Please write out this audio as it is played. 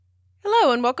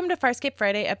Hello, and welcome to Farscape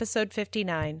Friday, episode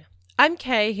 59. I'm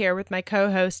Kay, here with my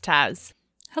co-host Taz.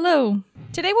 Hello.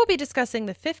 Today we'll be discussing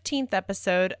the 15th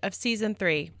episode of Season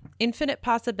 3, Infinite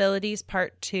Possibilities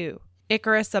Part 2,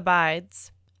 Icarus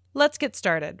Abides. Let's get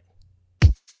started.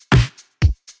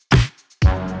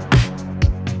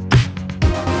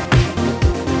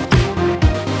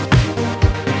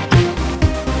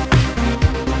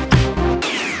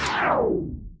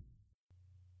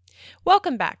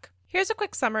 Welcome back. Here's a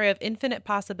quick summary of Infinite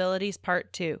Possibilities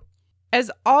Part 2. As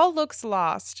all looks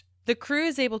lost, the crew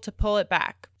is able to pull it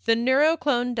back. The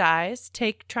neuroclone dies,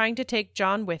 trying to take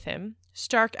John with him.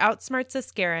 Stark outsmarts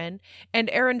Aeryn, and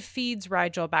Aeryn feeds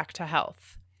Rigel back to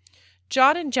health.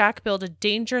 John and Jack build a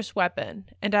dangerous weapon,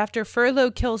 and after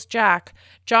Furlough kills Jack,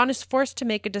 John is forced to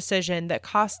make a decision that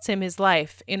costs him his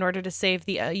life in order to save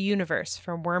the universe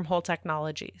from wormhole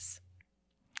technologies.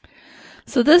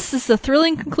 So this is a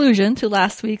thrilling conclusion to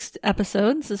last week's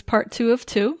episode. This is part 2 of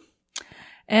 2.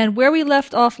 And where we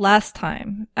left off last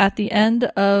time, at the end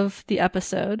of the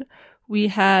episode, we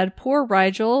had poor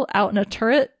Rigel out in a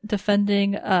turret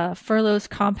defending Furlough's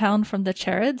compound from the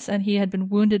Charids, and he had been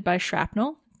wounded by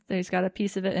shrapnel. He's got a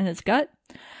piece of it in his gut.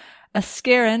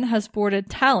 Aeryn has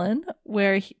boarded Talon,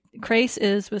 where Crais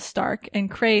is with Stark, and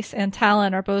Crais and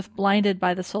Talon are both blinded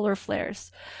by the solar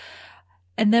flares.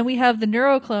 And then we have the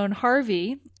neuroclone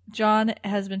Harvey. John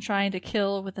has been trying to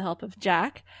kill with the help of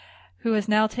Jack, who has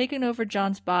now taken over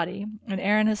John's body, and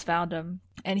Aeryn has found him,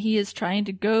 and he is trying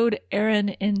to goad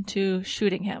Aeryn into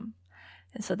shooting him.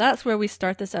 And so that's where we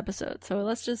start this episode. So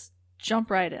let's just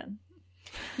jump right in.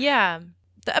 Yeah.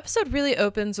 The episode really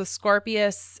opens with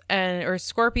Scorpius,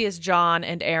 John,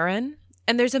 and Aeryn.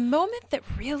 And there's a moment that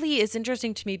really is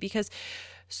interesting to me because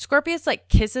Scorpius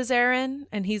kisses Aeryn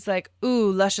and he's like,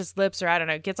 ooh, luscious lips, or I don't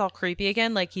know, gets all creepy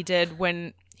again like he did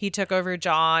when he took over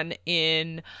John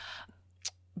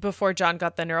before John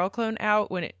got the neuroclone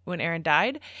out when Aeryn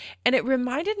died. And it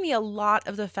reminded me a lot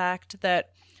of the fact that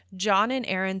John and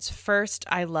Aaron's first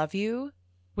I love you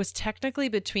was technically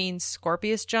between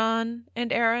Scorpius John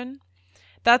and Aeryn.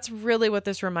 That's really what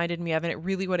this reminded me of, and it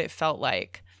really what it felt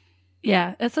like.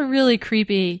 Yeah, it's a really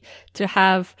creepy to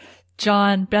have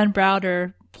Ben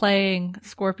Browder playing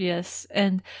Scorpius,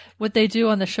 and what they do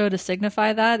on the show to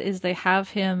signify that is they have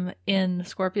him in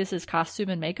Scorpius's costume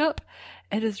and makeup.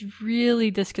 It is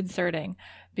really disconcerting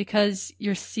because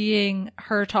you're seeing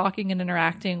her talking and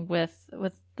interacting with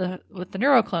the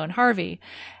neuroclone Harvey,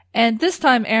 and this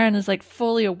time Aeryn is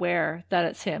fully aware that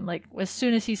it's him. As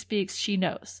soon as he speaks, she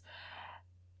knows.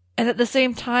 And at the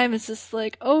same time, it's just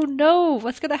oh no,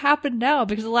 what's going to happen now?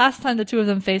 Because the last time the two of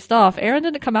them faced off, Aeryn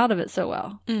didn't come out of it so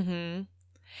well. Mm-hmm.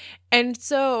 And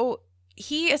so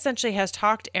he essentially has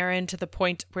talked Aeryn to the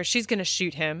point where she's going to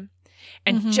shoot him.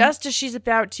 And just as she's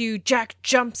about to, Jack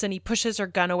jumps and he pushes her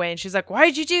gun away. And she's like,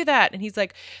 why'd you do that? And he's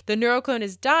like, the neuroclone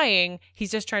is dying.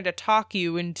 He's just trying to talk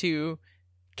you into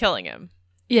killing him.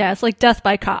 Yeah, it's like death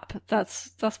by cop.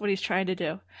 That's what he's trying to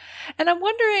do. And I'm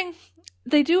wondering,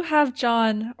 they do have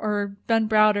John or Ben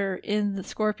Browder in the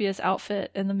Scorpius outfit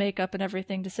and the makeup and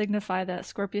everything to signify that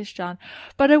Scorpius John.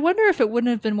 But I wonder if it wouldn't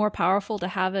have been more powerful to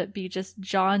have it be just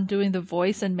John doing the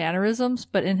voice and mannerisms,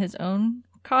 but in his own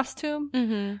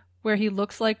costume, where he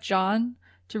looks like John,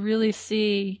 to really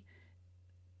see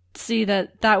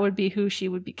that would be who she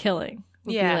would be killing.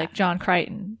 Would be like John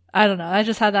Crichton. I don't know. I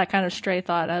just had that kind of stray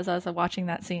thought as I was watching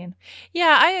that scene.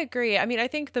 Yeah, I agree. I mean, I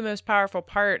think the most powerful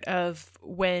part of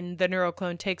when the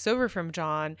neuroclone takes over from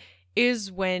John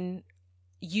is when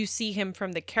you see him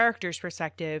from the character's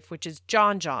perspective, which is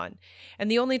John. And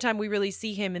the only time we really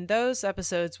see him in those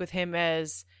episodes with him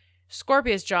as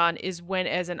Scorpius John is when,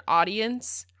 as an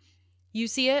audience, you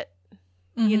see it,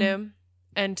 you know?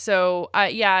 And so, I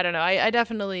don't know. I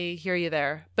definitely hear you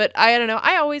there. But I don't know.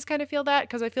 I always kind of feel that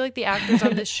because I feel like the actors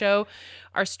on this show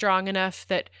are strong enough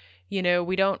that,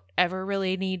 we don't ever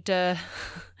really need to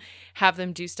have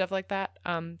them do stuff like that.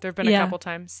 There have been a couple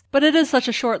times. But it is such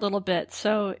a short little bit.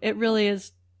 So it really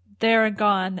is there and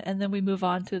gone. And then we move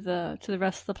on to the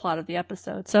rest of the plot of the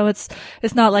episode. So it's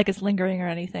not like it's lingering or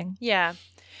anything. Yeah.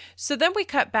 So then we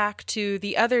cut back to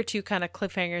the other two kind of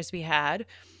cliffhangers we had.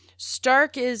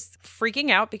 Stark is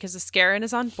freaking out because the Aeryn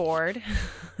is on board.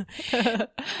 The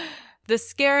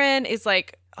Aeryn is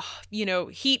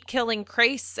heat killing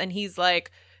Crais, and he's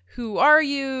like, who are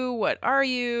you? What are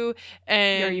you?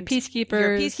 And you're a peacekeeper.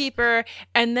 You're a peacekeeper.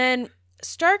 And then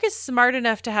Stark is smart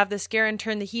enough to have the Aeryn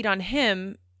turn the heat on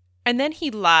him, and then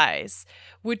he lies,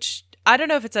 which I don't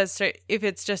know if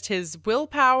it's just his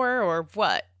willpower or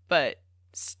what, but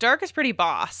Stark is pretty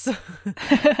boss.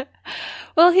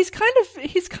 Well, he's kind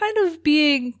of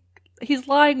being he's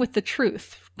lying with the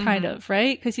truth, kind of,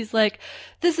 right? Because he's like,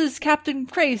 this is Captain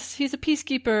Crais. He's a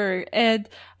peacekeeper, and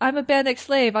I'm a Bannock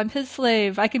slave. I'm his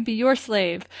slave. I can be your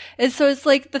slave. And so it's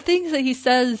like the things that he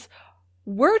says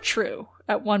were true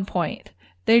at one point.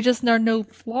 They just are no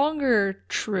longer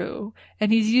true.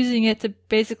 And he's using it to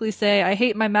basically say, I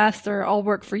hate my master. I'll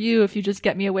work for you if you just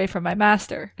get me away from my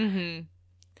master. Mm-hmm.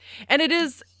 And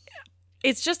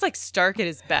it's just like Stark at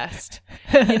his best,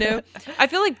 you know? I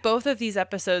feel like both of these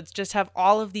episodes just have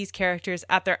all of these characters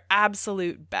at their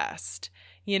absolute best,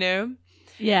 you know?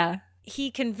 Yeah. He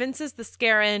convinces the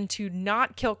Scarran to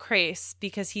not kill Crais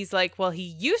because he's like, well, he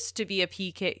used to be a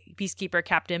peacekeeper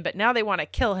captain, but now they want to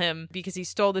kill him because he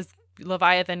stole this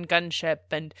Leviathan gunship.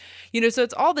 And, you know, so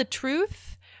it's all the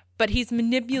truth, but he's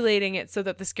manipulating it so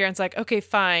that the Scarran's like, okay,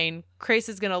 fine. Crais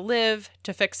is going to live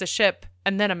to fix a ship,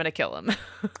 and then I'm going to kill him.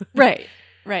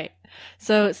 Right.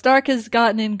 So Stark has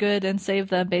gotten in good and saved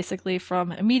them basically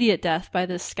from immediate death by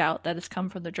this scout that has come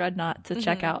from the Dreadnought to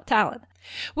check out Talon.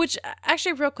 Which,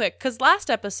 actually, real quick, because last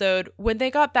episode, when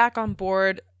they got back on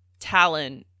board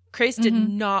Talon, Crais did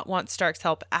not want Stark's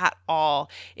help at all.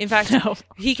 In fact,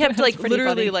 he kept like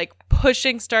literally like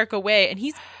pushing Stark away, and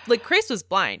he's like, Crais was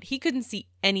blind. He couldn't see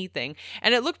anything.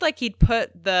 And it looked like he'd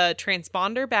put the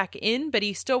transponder back in, but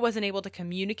he still wasn't able to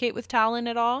communicate with Talon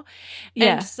at all.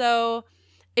 Yeah. And so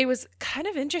it was kind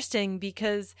of interesting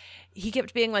because he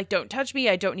kept being like, don't touch me.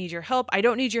 I don't need your help. I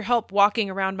don't need your help walking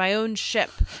around my own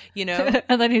ship, you know?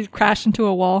 And then he's crashed into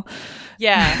a wall.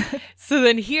 Yeah. So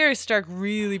then here Stark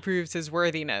really proves his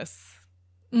worthiness.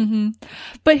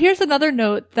 But here's another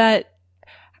note that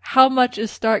how much is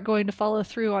Stark going to follow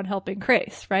through on helping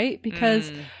Crais, right?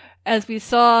 Because as we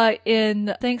saw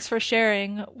in Thanks for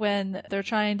Sharing, when they're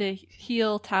trying to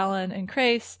heal Talon and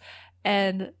Crais,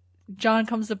 and John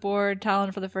comes aboard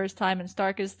Talon for the first time and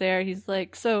Stark is there. He's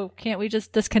like, so can't we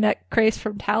just disconnect Crais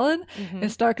from Talon?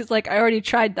 And Stark is like, I already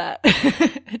tried that.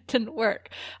 It didn't work.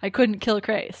 I couldn't kill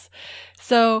Crais.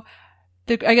 So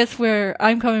I guess where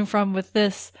I'm coming from with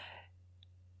this,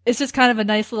 it's just kind of a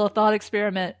nice little thought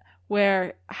experiment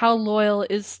where how loyal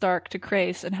is Stark to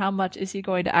Crais and how much is he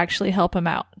going to actually help him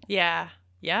out? Yeah.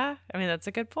 Yeah. I mean, that's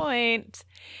a good point.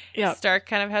 Yeah. Stark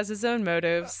kind of has his own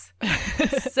motives.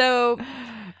 So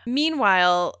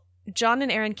meanwhile, Jon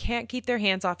and Aeryn can't keep their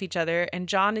hands off each other, and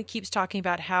Jon keeps talking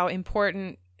about how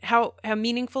important, how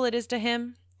meaningful it is to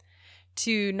him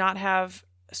to not have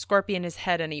Scorpion in his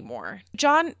head anymore.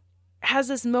 Jon has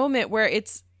this moment where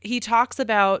he talks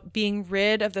about being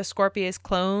rid of the Scorpius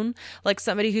clone, like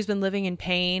somebody who's been living in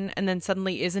pain and then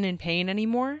suddenly isn't in pain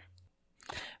anymore.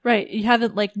 Right. You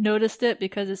haven't like noticed it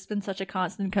because it's been such a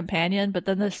constant companion, but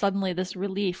then there's suddenly this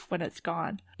relief when it's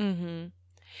gone.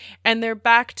 And they're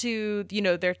back to, you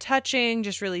know, they're touching,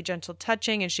 just really gentle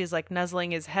touching. And she's like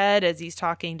nuzzling his head as he's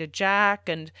talking to Jack.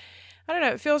 And I don't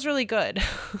know, it feels really good.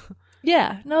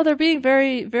 Yeah. No, they're being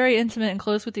very, very intimate and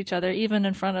close with each other, even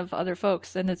in front of other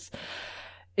folks. And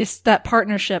it's that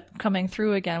partnership coming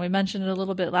through again. We mentioned it a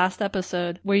little bit last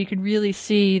episode where you can really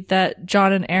see that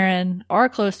Jon and Aeryn are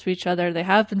close to each other. They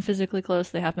have been physically close.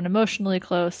 They have been emotionally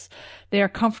close. They are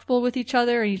comfortable with each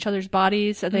other and each other's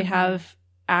bodies, and they have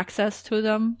access to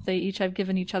them. They each have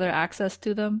given each other access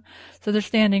to them. So they're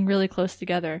standing really close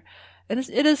together. And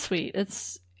it is sweet.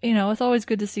 It's, you know, it's always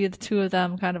good to see the two of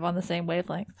them kind of on the same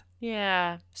wavelength.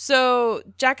 Yeah. So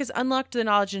Jack has unlocked the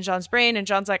knowledge in Jon's brain, and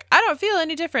Jon's like, I don't feel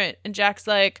any different. And Jack's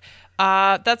like,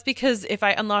 that's because if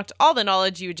I unlocked all the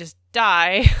knowledge, you would just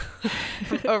die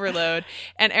from overload.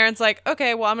 And Aaron's like,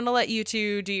 okay, well, I'm going to let you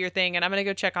two do your thing, and I'm going to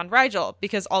go check on Rigel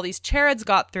because all these Charids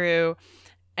got through.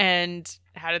 And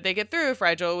how did they get through if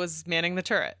Rigel was manning the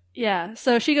turret? Yeah.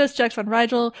 So she goes, checks on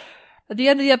Rigel. At the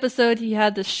end of the episode, he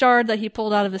had this shard that he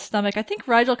pulled out of his stomach. I think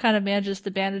Rigel kind of manages to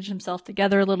bandage himself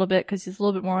together a little bit because he's a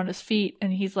little bit more on his feet.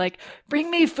 And he's like, bring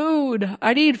me food.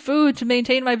 I need food to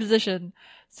maintain my position.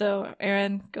 So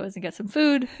Aeryn goes and gets some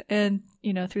food. And,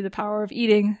 you know, through the power of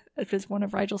eating, which is one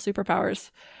of Rigel's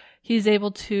superpowers, he's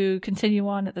able to continue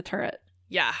on at the turret.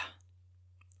 Yeah.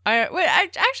 I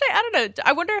don't know.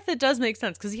 I wonder if it does make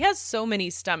sense because he has so many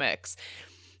stomachs.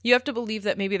 You have to believe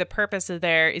that maybe the purpose of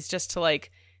there is just to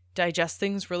like digest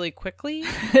things really quickly.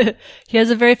 He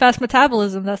has a very fast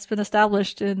metabolism that's been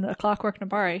established in A Clockwork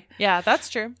Nabari. Yeah, that's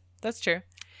true. That's true.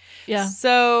 Yeah.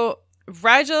 So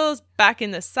Rigel's back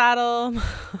in the saddle.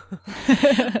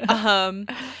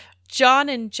 Jon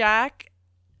and Jack,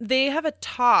 they have a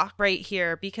talk right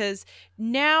here because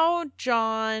now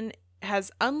Jon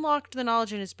has unlocked the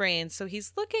knowledge in his brain. So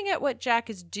he's looking at what Jack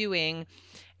is doing,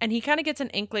 and he kind of gets an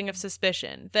inkling of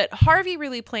suspicion that Harvey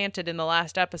really planted in the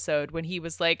last episode when he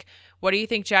was like, what do you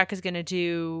think Jack is going to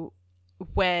do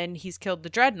when he's killed the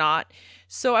dreadnought.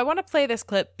 So I want to play this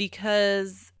clip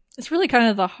because it's really kind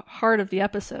of the heart of the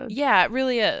episode. Yeah, it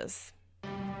really is.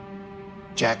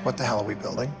 Jack, what the hell are we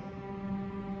building?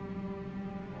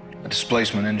 A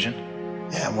displacement engine?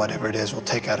 Yeah, and whatever it is, we'll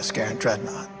take out a Scarran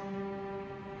dreadnought.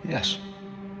 Yes.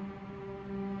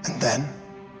 And then?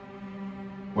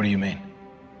 What do you mean?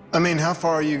 I mean, how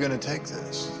far are you going to take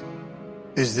this?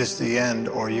 Is this the end,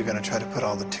 or are you going to try to put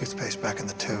all the toothpaste back in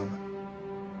the tube?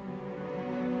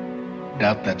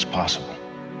 Doubt that's possible.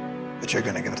 But you're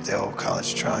going to give it the old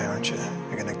college try, aren't you?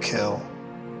 You're going to kill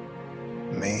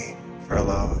me,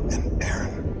 Furlough, and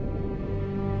Aeryn.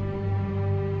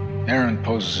 Aeryn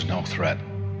poses no threat.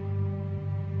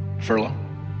 Furlough?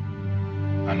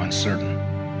 I'm uncertain.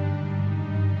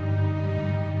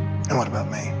 And what about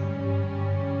me?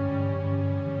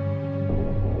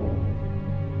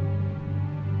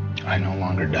 I no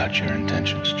longer doubt your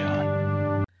intentions,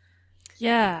 John.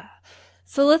 Yeah.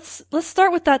 So let's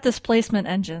start with that displacement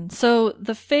engine. So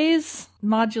the phase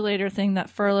modulator thing that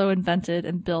Furlough invented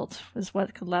and built is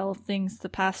what could allow things to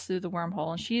pass through the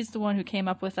wormhole. And she's the one who came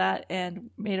up with that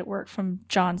and made it work from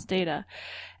John's data.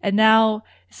 And now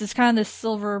this is kind of this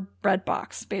silver bread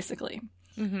box, basically.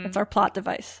 Mm-hmm. It's our plot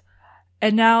device.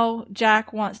 And now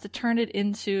Jack wants to turn it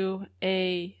into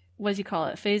a, what does he call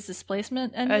it? Phase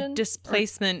displacement engine? A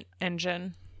displacement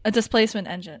engine. A displacement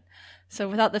engine. So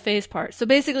without the phase part. So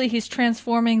basically he's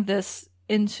transforming this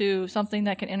into something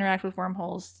that can interact with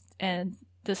wormholes and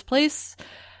displace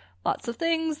lots of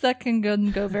things that can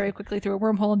go very quickly through a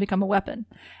wormhole and become a weapon.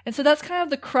 And so that's kind of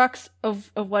the crux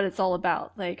of what it's all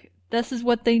about. Like, this is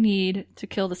what they need to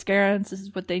kill the Scarrans. This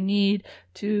is what they need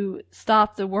to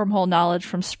stop the wormhole knowledge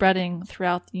from spreading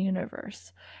throughout the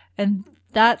universe. And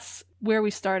that's where we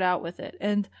start out with it.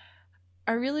 And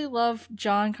I really love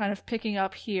John kind of picking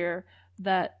up here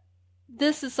that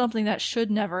this is something that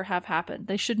should never have happened.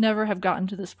 They should never have gotten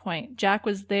to this point. Jack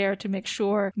was there to make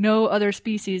sure no other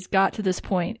species got to this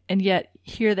point, and yet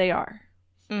here they are.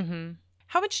 Mm-hmm.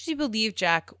 How much do you believe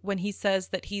Jack when he says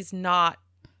that he's not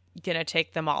going to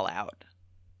take them all out?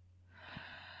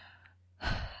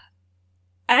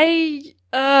 I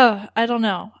don't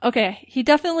know. Okay, he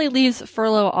definitely leaves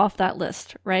Furlough off that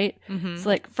list, right? Mm-hmm. It's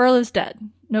like, Furlough's dead.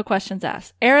 No questions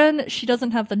asked. Aeryn, she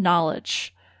doesn't have the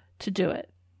knowledge to do it.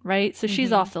 Right? So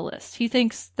she's off the list. He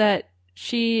thinks that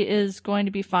she is going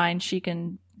to be fine. She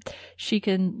can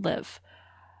live.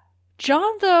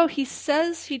 John, though, he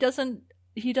says he doesn't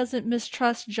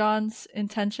mistrust John's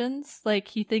intentions. Like,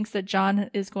 he thinks that John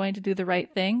is going to do the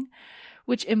right thing,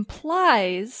 which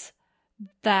implies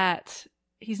that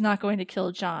he's not going to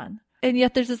kill John. And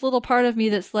yet there's this little part of me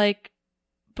that's like,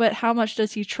 but how much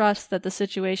does he trust that the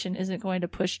situation isn't going to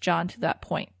push John to that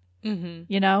point?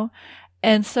 Mm-hmm. You know?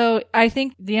 And so I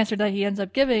think the answer that he ends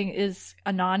up giving is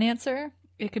a non-answer.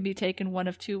 It could be taken one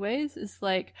of two ways. It's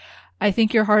like, I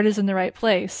think your heart is in the right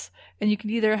place. And you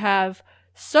can either have,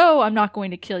 so I'm not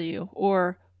going to kill you,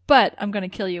 or, but I'm going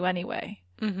to kill you anyway.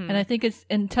 Mm-hmm. And I think it's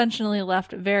intentionally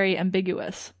left very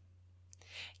ambiguous.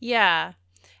 Yeah.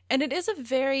 And it is a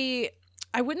very,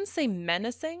 I wouldn't say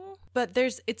menacing, but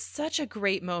it's such a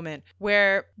great moment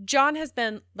where John has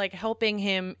been like helping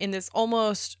him in this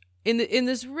almost in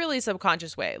this really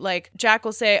subconscious way. Like, Jack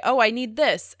will say, oh, I need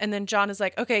this. And then John is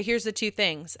like, okay, here's the two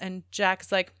things. And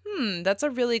Jack's like, that's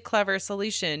a really clever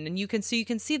solution. And you can see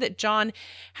that John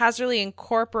has really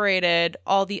incorporated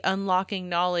all the unlocking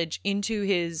knowledge into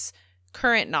his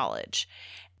current knowledge.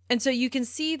 And so you can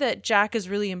see that Jack is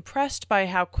really impressed by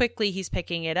how quickly he's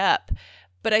picking it up.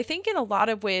 But I think in a lot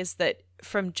of ways that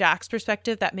from Jack's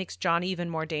perspective, that makes John even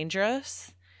more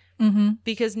dangerous. Mm-hmm.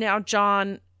 Because now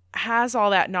John has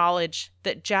all that knowledge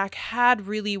that Jack had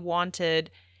really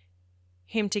wanted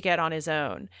him to get on his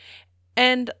own.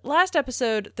 And last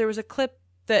episode, there was a clip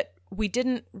that we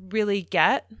didn't really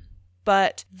get,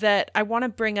 but that I want to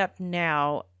bring up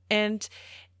now. And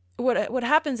what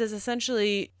happens is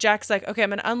essentially Jack's like, okay, I'm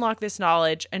going to unlock this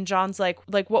knowledge. And John's like,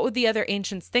 what would the other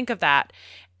ancients think of that?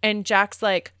 And Jack's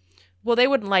like, well, they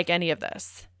wouldn't like any of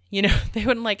this. You know, they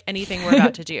wouldn't like anything we're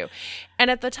about to do. And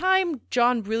at the time,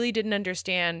 John really didn't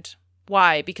understand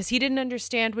why, because he didn't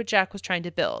understand what Jack was trying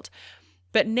to build.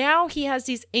 But now he has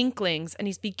these inklings and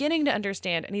he's beginning to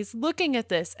understand, and he's looking at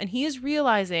this and he is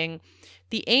realizing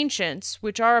the ancients,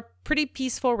 which are a pretty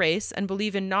peaceful race and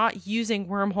believe in not using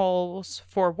wormholes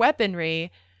for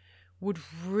weaponry, would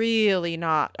really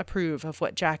not approve of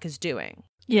what Jack is doing.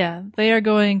 Yeah, they are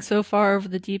going so far over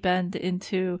the deep end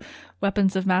into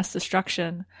weapons of mass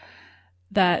destruction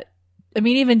that, I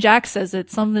mean, even Jack says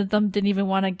it. Some of them didn't even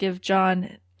want to give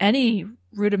John any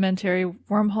rudimentary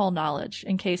wormhole knowledge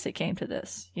in case it came to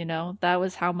this. That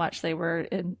was how much they were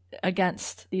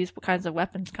against these kinds of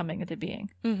weapons coming into being.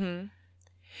 Mm-hmm.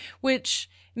 Which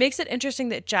makes it interesting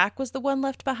that Jack was the one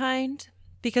left behind,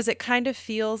 because it kind of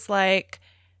feels like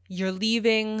you're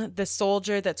leaving the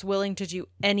soldier that's willing to do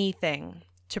anything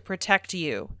to protect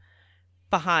you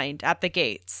behind at the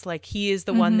gates. Like, he is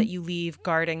the one that you leave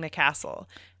guarding the castle.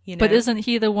 But isn't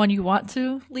he the one you want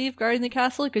to leave guarding the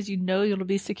castle because you'll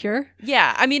be secure?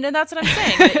 Yeah, I mean, and that's what I'm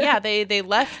saying. But yeah, they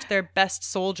left their best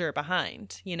soldier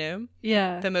behind,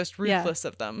 Yeah. the most ruthless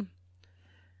of them.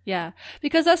 Yeah,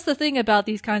 because that's the thing about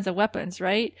these kinds of weapons,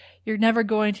 right? You're never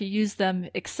going to use them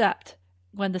except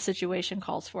when the situation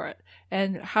calls for it.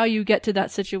 And how you get to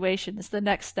that situation is the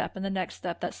next step and the next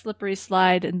step, that slippery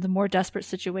slide and the more desperate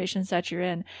situations that you're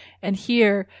in. And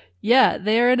here, yeah,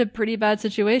 they're in a pretty bad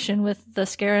situation with the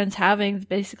Scarans having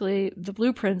basically the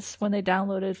blueprints when they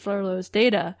downloaded Furlough's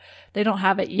data. They don't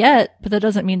have it yet, but that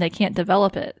doesn't mean they can't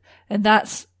develop it. And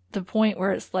that's the point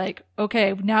where it's like,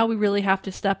 okay, now we really have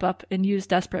to step up and use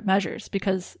desperate measures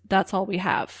because that's all we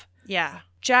have. Yeah.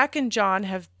 Jack and John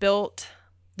have built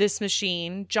this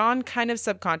machine. John kind of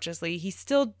subconsciously, he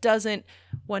still doesn't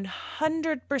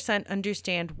 100%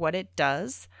 understand what it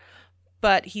does,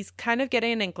 but he's kind of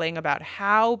getting an inkling about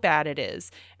how bad it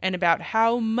is and about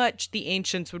how much the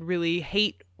ancients would really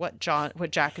hate what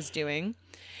Jack is doing.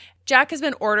 Jack has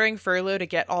been ordering Furlough to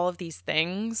get all of these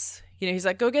things. He's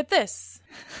like, go get this.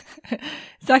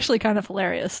 It's actually kind of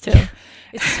hilarious, too.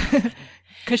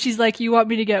 Because she's like, you want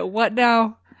me to get what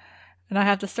now? And I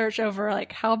have to search over,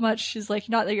 like, how much. She's like,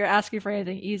 not that you're asking for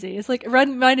anything easy. It's like, it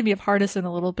reminded me of Hardison a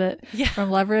little bit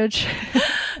from Leverage.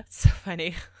 It's so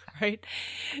funny, right?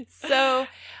 So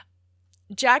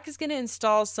Jack is going to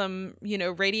install some,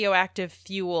 radioactive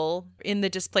fuel in the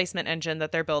displacement engine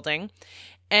that they're building.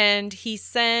 And he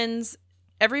sends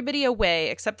everybody away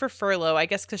except for Furlough, I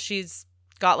guess because she's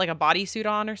got like a bodysuit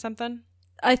on or something.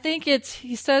 I think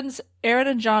he sends Aeryn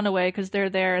and John away because they're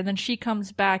there, and then she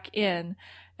comes back in,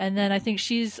 and then I think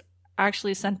she's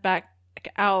actually sent back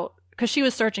out because she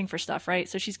was searching for stuff, right?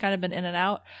 So she's kind of been in and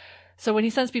out. So when he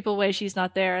sends people away, she's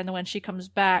not there, and then when she comes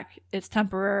back, it's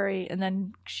temporary, and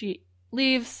then she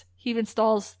leaves. He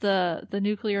installs the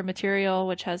nuclear material,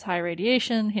 which has high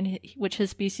radiation, which his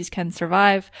species can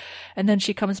survive. And then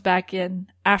she comes back in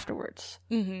afterwards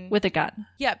with a gun.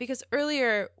 Yeah, because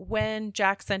earlier when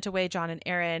Jack sent away John and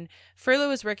Aeryn, Furlough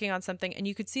was working on something, and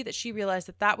you could see that she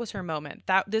realized that was her moment,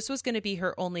 that this was going to be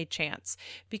her only chance.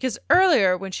 Because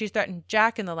earlier, when she threatened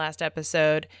Jack in the last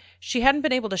episode, she hadn't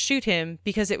been able to shoot him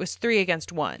because it was 3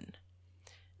 against 1.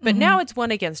 But now it's 1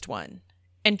 against 1.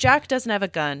 And Jack doesn't have a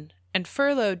gun. And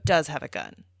Furlough does have a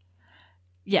gun.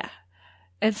 Yeah.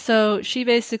 And so she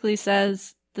basically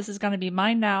says, this is going to be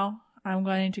mine now. I'm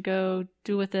going to go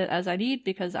do with it as I need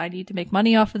because I need to make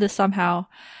money off of this somehow.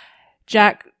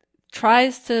 Jack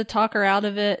tries to talk her out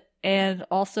of it and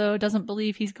also doesn't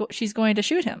believe she's going to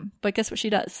shoot him. But guess what she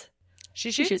does? She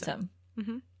shoots him.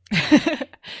 Mm-hmm.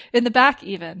 In the back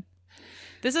even.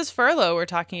 This is Furlough we're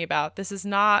talking about. This is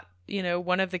not,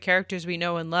 one of the characters we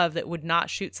know and love that would not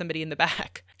shoot somebody in the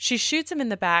back. She shoots him in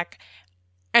the back,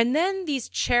 and then these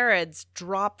charids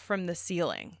drop from the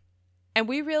ceiling. And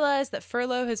we realize that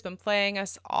Furlough has been playing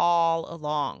us all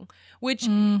along, which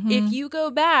if you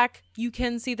go back, you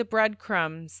can see the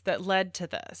breadcrumbs that led to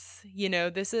this.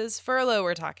 This is Furlough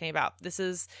we're talking about. This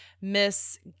is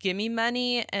Miss Gimme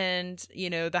Money and,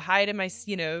 the hide of my,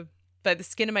 by the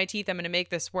skin of my teeth, I'm going to make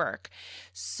this work.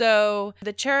 So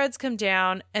the charids come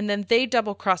down, and then they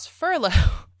double cross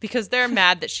Furlough because they're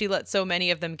mad that she let so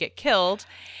many of them get killed.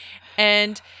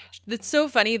 And it's so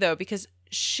funny, though, because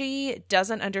she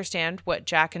doesn't understand what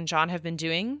Jack and John have been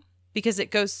doing because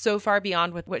it goes so far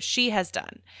beyond with what she has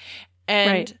done.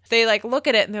 And they look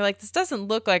at it and they're like, this doesn't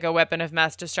look like a weapon of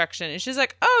mass destruction. And she's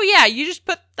like, oh yeah, you just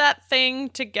put that thing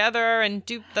together and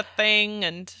dupe the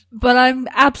thing. But I'm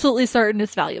absolutely certain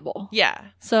it's valuable. Yeah.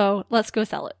 So let's go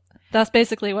sell it. That's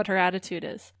basically what her attitude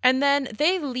is. And then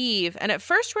they leave. And at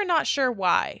first we're not sure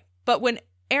why. But when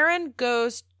Aeryn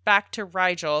goes back to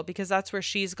Rigel, because that's where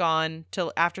she's gone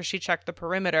till after she checked the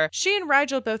perimeter, she and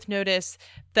Rigel both notice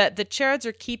that the charids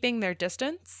are keeping their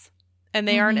distance and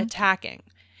they aren't attacking.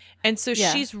 And so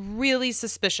she's really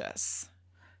suspicious.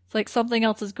 It's like something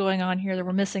else is going on here, that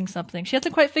we're missing something. She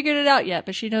hasn't quite figured it out yet,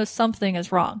 but she knows something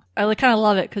is wrong. I kind of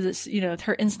love it because it's,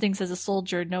 her instincts as a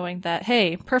soldier, knowing that,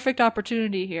 hey, perfect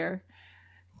opportunity here.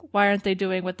 Why aren't they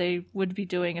doing what they would be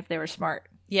doing if they were smart?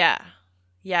 Yeah.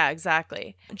 Yeah,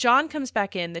 exactly. John comes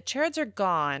back in. The charids are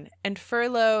gone. And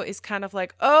Furlough is kind of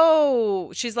like,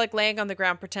 oh, she's like laying on the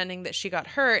ground pretending that she got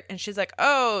hurt. And she's like,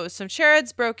 oh, some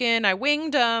charids broke in. I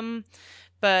winged them.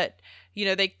 but,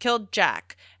 they killed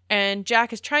Jack. And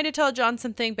Jack is trying to tell John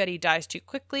something, but he dies too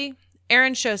quickly.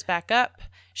 Aeryn shows back up.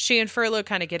 She and Furlow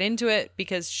kind of get into it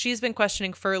because she's been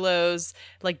questioning Furlow's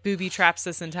booby traps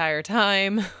this entire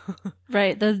time.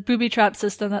 Right, the booby trap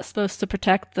system that's supposed to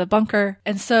protect the bunker.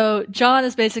 And so John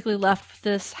is basically left with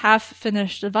this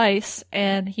half-finished device,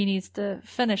 and he needs to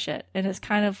finish it. And it's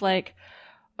kind of like,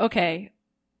 okay,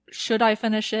 should I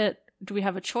finish it? Do we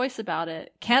have a choice about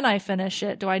it? Can I finish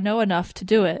it? Do I know enough to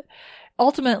do it?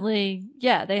 Ultimately,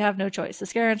 yeah, they have no choice. The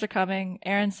Scarens are coming.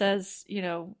 Aeryn says,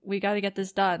 we got to get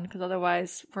this done because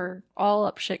otherwise we're all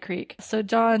up shit creek. So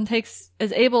John is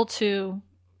able to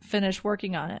finish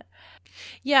working on it.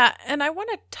 Yeah, and I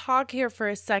want to talk here for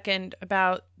a second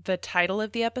about the title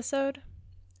of the episode.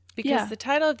 Because the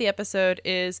title of the episode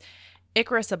is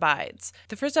Icarus Abides.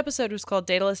 The first episode was called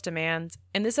Daedalus Demands,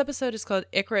 and this episode is called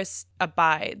Icarus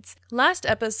Abides. Last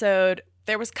episode,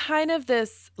 there was kind of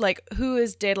this, who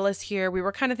is Daedalus here? We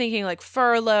were kind of thinking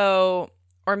Furlow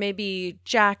or maybe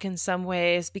Jack in some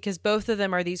ways, because both of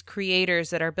them are these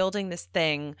creators that are building this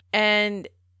thing. And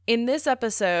in this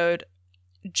episode,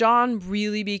 John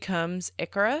really becomes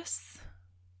Icarus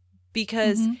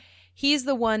because he's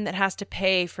the one that has to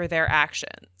pay for their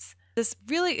actions. This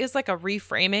really is like a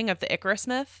reframing of the Icarus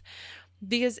myth,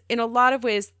 because in a lot of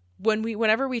ways,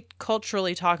 whenever we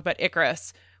culturally talk about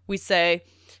Icarus, we say,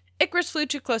 Icarus flew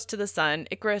too close to the sun.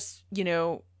 Icarus,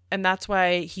 and that's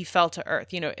why he fell to Earth,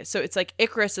 So it's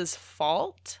Icarus's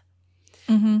fault.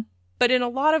 Mm-hmm. But in a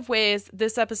lot of ways,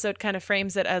 this episode kind of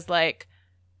frames it as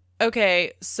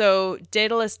okay, so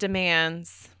Daedalus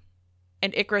demands,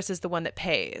 and Icarus is the one that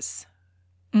pays.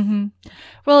 Mm-hmm.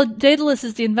 Well, Daedalus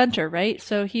is the inventor, right?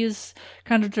 So he's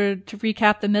kind of, to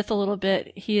recap the myth a little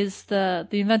bit, he is the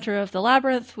inventor of the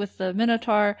labyrinth with the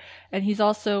Minotaur, and he's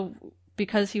also,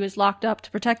 because he was locked up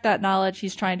to protect that knowledge,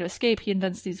 he's trying to escape, he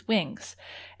invents these wings.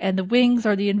 And the wings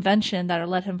are the invention that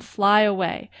let him fly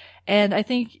away. And I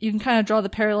think you can kind of draw the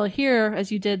parallel here,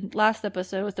 as you did last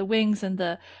episode, with the wings and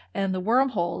the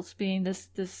wormholes being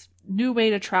this new way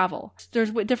to travel.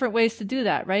 There's different ways to do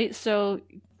that, right? So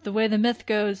the way the myth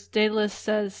goes, Daedalus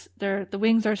says the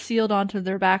wings are sealed onto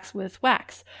their backs with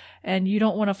wax. And you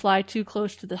don't want to fly too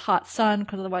close to the hot sun,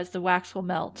 because otherwise the wax will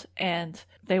melt and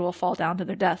they will fall down to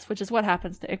their deaths, which is what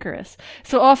happens to Icarus.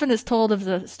 So often it's told of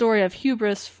the story of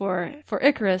hubris for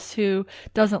Icarus, who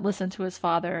doesn't listen to his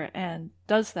father and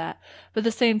does that. But at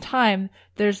the same time,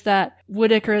 there's that,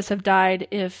 would Icarus have died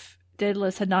if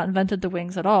Daedalus had not invented the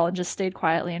wings at all and just stayed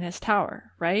quietly in his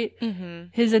tower, right? Mm-hmm.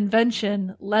 His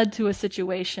invention led to a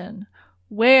situation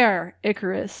where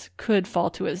Icarus could fall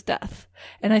to his death.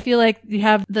 And I feel like you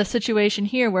have the situation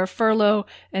here where Furlow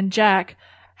and Jack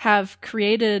have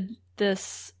created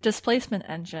this displacement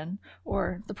engine,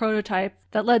 or the prototype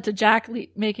that led to Jack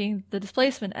making the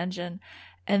displacement engine.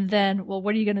 And then, well,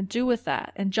 what are you going to do with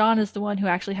that? And John is the one who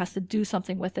actually has to do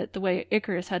something with it, the way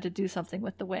Icarus had to do something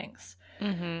with the wings.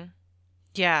 Mm-hmm.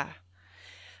 Yeah.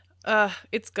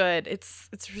 It's good. It's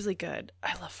really good.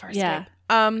 I love Farscape. Yeah.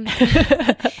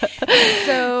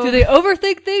 So do they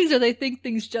overthink things, or they think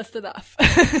things just enough?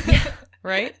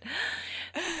 Right?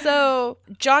 So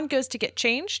John goes to get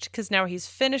changed because now he's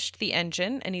finished the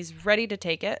engine and he's ready to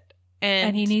take it.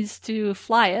 And he needs to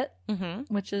fly it,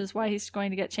 mm-hmm. which is why he's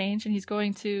going to get changed. And he's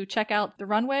going to check out the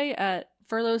runway at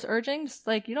Furlow's urging. Just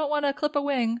you don't want to clip a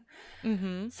wing.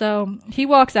 Mm-hmm. So he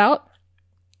walks out.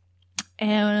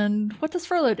 And what does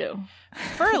Furlow do?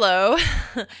 Furlow,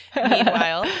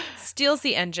 meanwhile, steals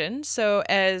the engine. So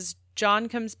as John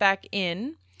comes back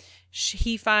in,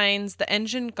 he finds the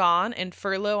engine gone and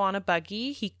Furlow on a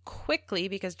buggy. He quickly,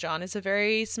 because John is a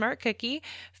very smart cookie,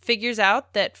 figures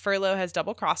out that Furlow has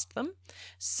double-crossed them.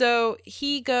 So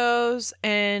he goes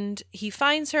and he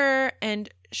finds her, and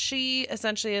she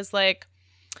essentially is like,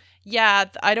 yeah,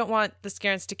 I don't want the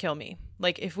Scarens to kill me.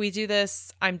 If we do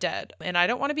this, I'm dead. And I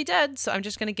don't want to be dead, so I'm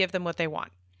just going to give them what they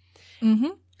want.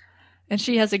 Mm-hmm. And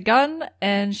she has a gun,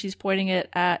 and she's pointing it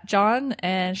at John,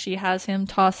 and she has him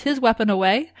toss his weapon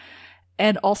away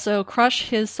and also crush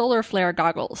his solar flare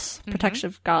goggles, mm-hmm.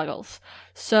 protective goggles.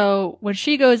 So when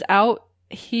she goes out,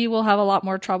 he will have a lot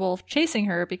more trouble chasing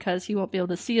her because he won't be able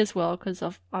to see as well, because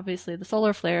obviously the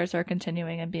solar flares are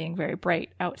continuing and being very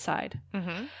bright outside.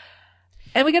 Mm-hmm.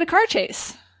 And we get a car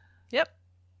chase. Yep.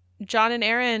 John and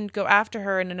Aeryn go after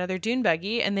her in another dune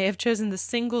buggy, and they have chosen the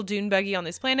single dune buggy on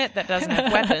this planet that doesn't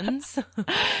have weapons.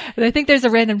 And I think there's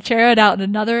a random chariot out in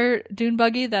another dune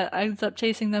buggy that ends up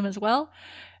chasing them as well.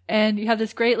 And you have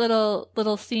this great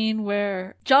little scene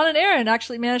where John and Aeryn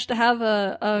actually manage to have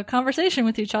a conversation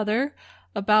with each other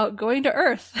about going to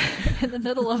Earth in the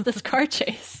middle of this car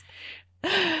chase.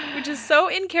 Which is so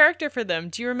in character for them.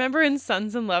 Do you remember in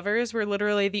Sons and Lovers where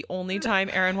literally the only time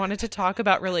Aeryn wanted to talk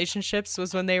about relationships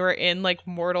was when they were in like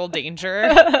mortal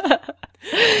danger?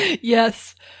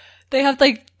 Yes. They have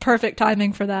like perfect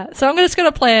timing for that. So I'm just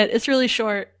going to play it. It's really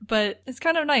short, but it's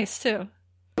kind of nice too.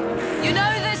 You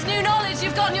know this new knowledge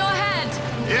you've got in your head?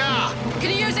 Yeah.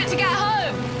 Can you use it to get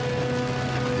home?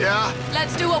 Yeah.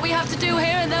 Let's do what we have to do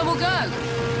here and then we'll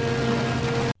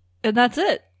go. And that's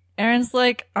it. Aaron's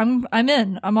like, I'm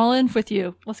in. I'm all in with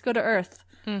you. Let's go to Earth.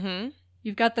 Mm-hmm.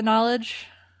 You've got the knowledge.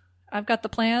 I've got the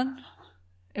plan.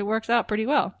 It works out pretty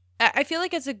well. I feel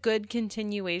like it's a good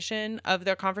continuation of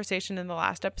their conversation in the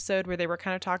last episode where they were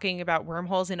kind of talking about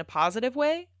wormholes in a positive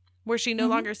way, where she no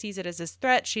longer sees it as this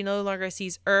threat. She no longer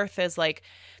sees Earth as like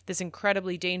this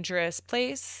incredibly dangerous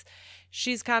place.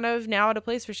 She's kind of now at a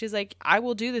place where she's like, I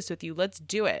will do this with you. Let's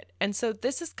do it. And so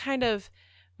this is kind of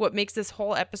what makes this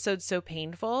whole episode so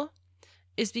painful,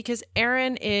 is because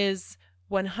Aeryn is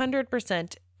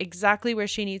 100% exactly where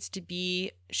she needs to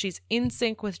be. She's in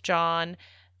sync with John.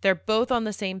 They're both on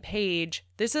the same page.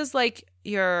 This is like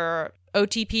your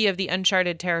OTP of the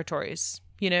uncharted territories,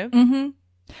 you know? Mm-hmm.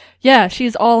 Yeah,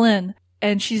 she's all in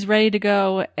and she's ready to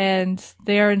go and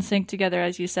they are in sync together,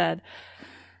 as you said.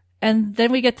 And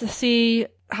then we get to see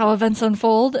how events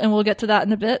unfold, and we'll get to that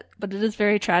in a bit, but it is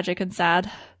very tragic and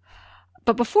sad.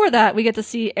 But before that, we get to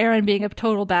see Aeryn being a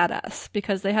total badass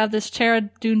because they have this Charid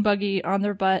dune buggy on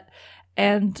their butt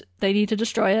and they need to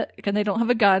destroy it and they don't have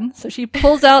a gun. So she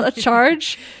pulls out a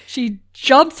charge. She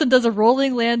jumps and does a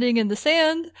rolling landing in the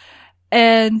sand,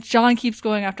 and John keeps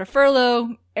going after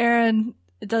Furlough. Aeryn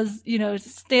does,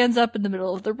 stands up in the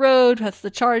middle of the road, has the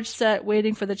charge set,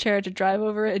 waiting for the Charid to drive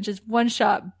over it, and just one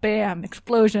shot, bam,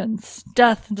 explosions,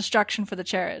 death and destruction for the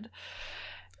Charid.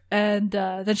 And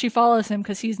then she follows him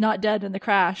because he's not dead in the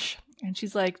crash. And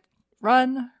she's like,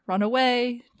 run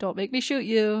away, don't make me shoot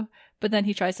you. But then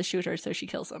he tries to shoot her, so she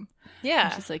kills him. Yeah.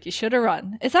 And she's like, you should have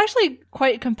run. It's actually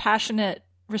quite a compassionate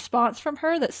response from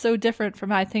her that's so different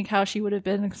from, I think, how she would have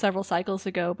been several cycles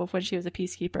ago before she was a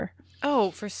peacekeeper. Oh,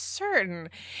 for certain.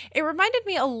 It reminded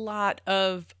me a lot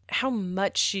of how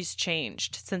much she's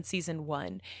changed since season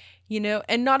 1,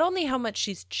 and not only how much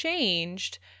she's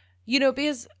changed,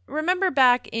 because remember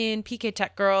back in PK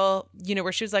Tech Girl,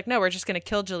 where she was like, no, we're just going to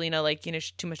kill Jelena, like,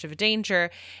 she's too much of a danger.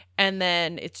 And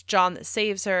then it's John that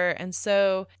saves her. And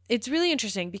so it's really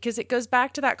interesting because it goes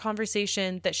back to that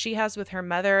conversation that she has with her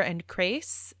mother and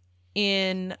Crais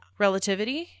in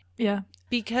Relativity. Yeah.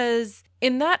 Because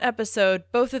in that episode,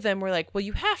 both of them were like, well,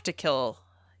 you have to kill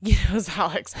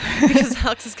Alex, because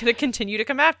Alex is going to continue to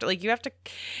come after. Like, you have to,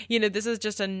 this is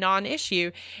just a non-issue.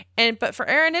 But for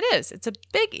Aeryn, it's a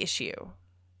big issue,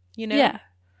 Yeah.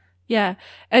 Yeah.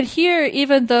 And here,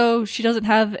 even though she doesn't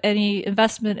have any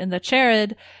investment in the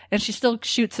Charid, and she still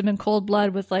shoots him in cold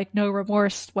blood with like no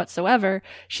remorse whatsoever,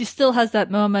 she still has that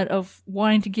moment of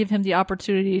wanting to give him the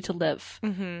opportunity to live,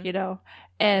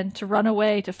 and to run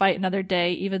away to fight another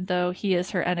day, even though he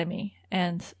is her enemy.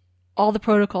 And all the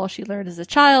protocols she learned as a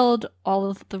child, all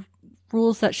of the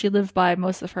rules that she lived by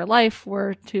most of her life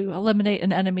were to eliminate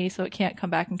an enemy so it can't come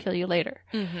back and kill you later.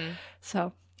 Mm-hmm.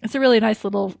 So it's a really nice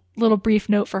little brief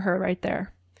note for her right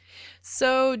there.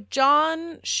 So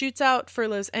John shoots out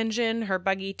Furlough's engine. Her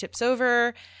buggy tips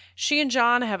over. She and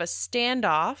John have a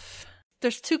standoff.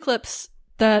 There's 2 clips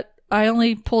that I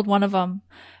only pulled one of them.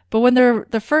 But when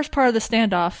the first part of the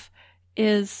standoff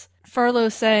is Furlough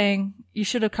saying, you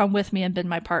should have come with me and been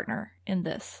my partner in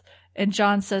this. And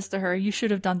John says to her, you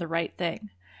should have done the right thing.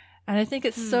 And I think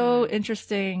it's so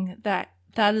interesting that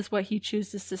is what he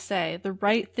chooses to say. The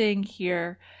right thing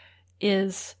here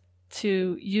is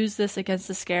to use this against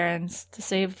the Scarans to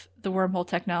save the wormhole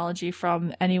technology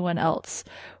from anyone else.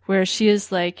 Where she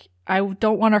is like, I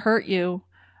don't want to hurt you.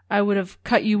 I would have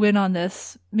cut you in on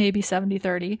this, maybe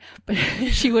 70-30, but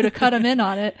she would have cut him in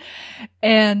on it.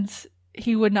 And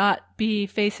he would not be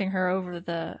facing her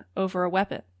over a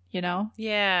weapon,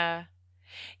 Yeah.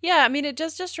 Yeah, I mean, it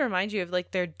does just remind you of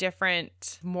like their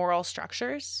different moral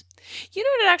structures. You know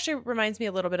what it actually reminds me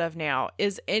a little bit of now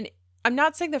is, and I'm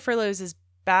not saying the Furlough is as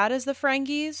bad as the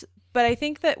Ferengis, but I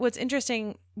think that what's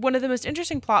interesting, one of the most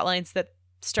interesting plot lines that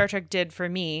Star Trek did for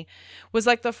me was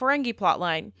like the Ferengi plot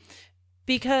line,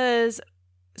 because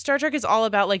Star Trek is all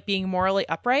about like being morally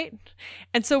upright.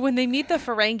 And so when they meet the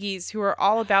Ferengis, who are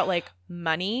all about like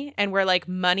money, and where like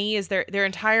money is their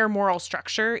entire moral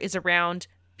structure is around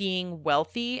being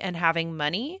wealthy and having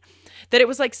money, that it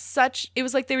was like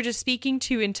they were just speaking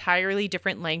 2 entirely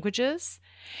different languages.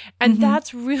 And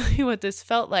that's really what this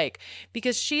felt like,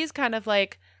 because she's kind of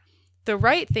like, the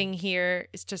right thing here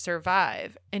is to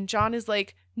survive. And John is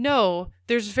like, no,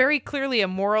 there's very clearly a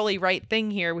morally right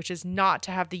thing here, which is not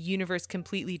to have the universe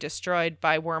completely destroyed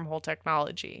by wormhole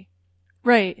technology.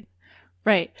 Right.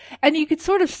 Right. And you could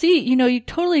sort of see, you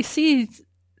totally see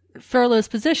Furlough's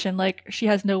position. Like, she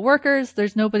has no workers,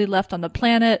 there's nobody left on the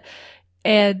planet,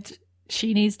 and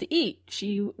she needs to eat.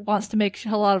 She wants to make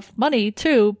a lot of money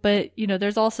too, but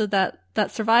there's also that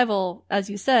survival, as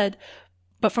you said.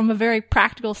 But from a very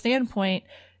practical standpoint,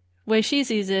 the way she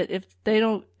sees it, if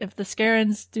the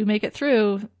Scarens do make it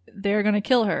through, they're going to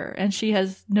kill her, and she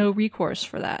has no recourse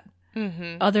for that,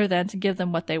 other than to give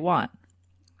them what they want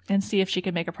and see if she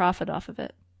can make a profit off of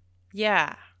it.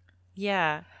 Yeah.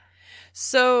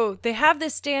 So they have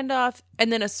this standoff,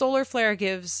 and then a solar flare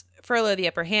gives Furlough the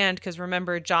upper hand, because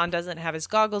remember, John doesn't have his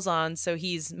goggles on, so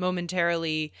he's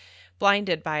momentarily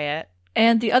blinded by it.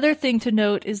 And the other thing to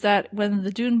note is that when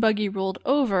the dune buggy rolled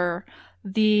over,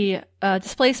 the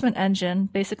displacement engine,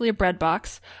 basically a bread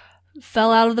box,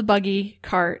 fell out of the buggy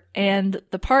cart, and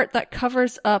the part that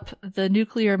covers up the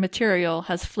nuclear material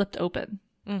has flipped open.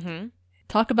 Mm-hmm.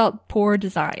 Talk about poor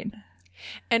design.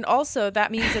 And also,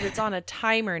 that means that it's on a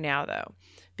timer now, though,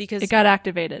 because it got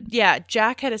activated. Yeah,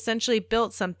 Jack had essentially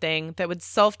built something that would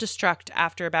self-destruct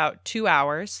after about 2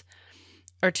 hours,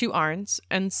 or 2 arns.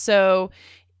 And so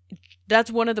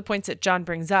that's one of the points that John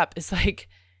brings up, is like,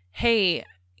 hey,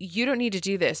 you don't need to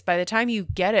do this. By the time you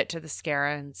get it to the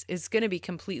Scarens, it's going to be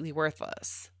completely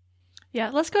worthless. Yeah,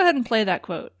 let's go ahead and play that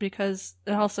quote, because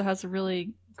it also has a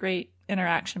really great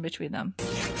interaction between them.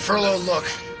 Furlough, look.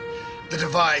 The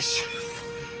device.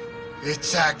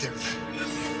 It's active.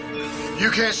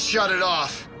 You can't shut it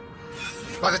off.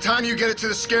 By the time you get it to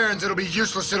the Scarens, it'll be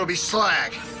useless. It'll be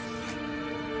slag.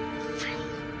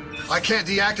 I can't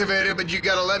deactivate it, but you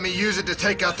gotta let me use it to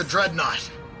take out the dreadnought.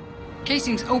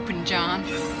 Casing's open, John.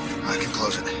 I can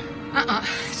close it.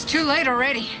 It's too late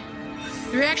already.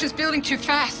 The reaction's building too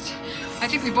fast. I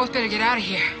think we both better get out of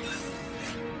here.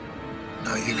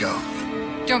 No, you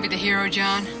go. Don't be the hero,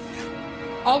 John.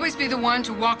 Always be the one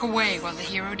to walk away while the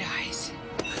hero dies.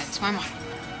 That's my motto.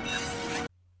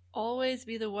 Always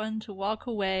be the one to walk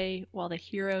away while the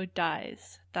hero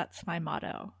dies. That's my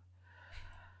motto.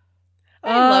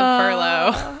 I love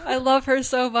Furlough. I love her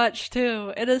so much,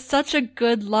 too. It is such a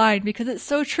good line, because it's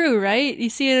so true, right?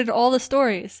 You see it in all the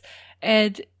stories.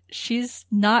 And she's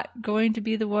not going to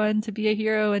be the one to be a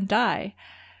hero and die.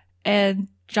 And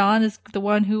John is the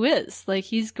one who is. Like,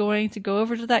 he's going to go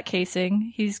over to that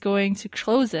casing. He's going to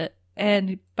close it.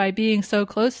 And by being so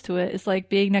close to it, it's like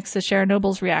being next to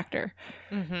Chernobyl's reactor,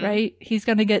 right? He's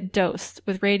going to get dosed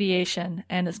with radiation,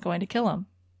 and it's going to kill him.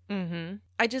 Mm-hmm.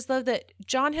 I just love that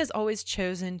John has always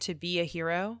chosen to be a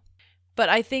hero. But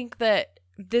I think that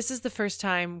this is the first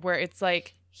time where it's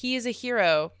like he is a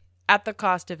hero at the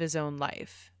cost of his own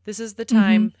life. This is the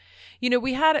time,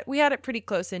 we had it pretty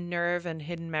close in Nerve and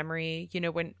Hidden Memory,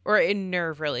 in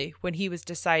Nerve really, when he was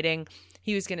deciding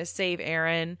he was going to save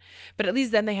Aeryn, but at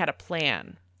least then they had a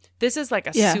plan. This is like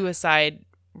a suicide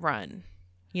run,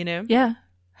 Yeah.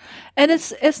 And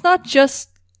it's not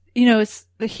just, it's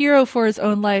the hero for his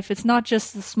own life. It's not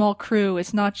just the small crew.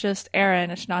 It's not just Aeryn.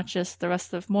 It's not just the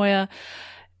rest of Moya.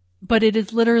 But it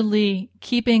is literally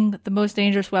keeping the most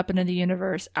dangerous weapon in the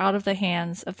universe out of the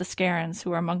hands of the Scarens,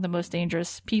 who are among the most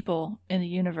dangerous people in the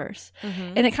universe.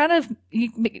 Mm-hmm. And it kind of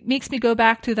makes me go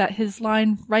back to that his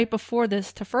line right before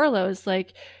this to Furlough is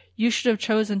like, you should have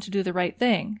chosen to do the right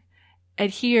thing. And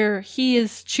here he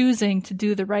is choosing to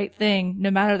do the right thing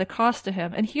no matter the cost to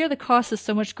him. And here the cost is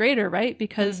so much greater, right?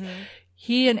 Because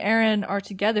he and Aeryn are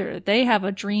together. They have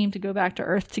a dream to go back to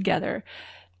Earth together.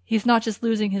 He's not just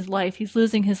losing his life, he's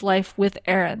losing his life with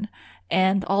Aeryn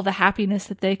and all the happiness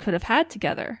that they could have had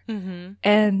together. Mm-hmm.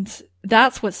 And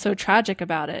that's what's so tragic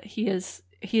about it. He is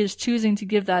choosing to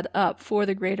give that up for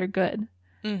the greater good.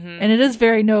 Mm-hmm. And it is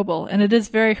very noble, and it is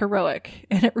very heroic,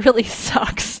 and it really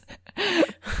sucks.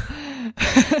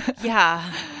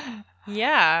 Yeah.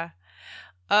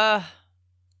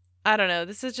 I don't know.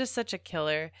 This is just such a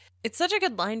killer. It's such a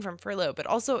good line from Furlough, but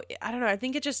also, I don't know, I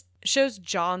think it just shows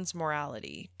John's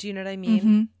morality. Do you know what I mean?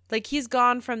 Mm-hmm. Like, he's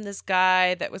gone from this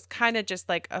guy that was kind of just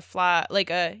like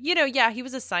he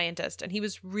was a scientist and he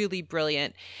was really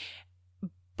brilliant.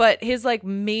 But his like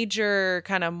major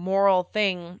kind of moral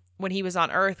thing when he was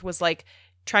on Earth was like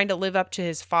trying to live up to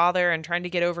his father and trying to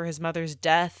get over his mother's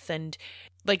death and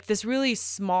like this really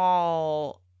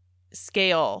small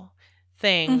scale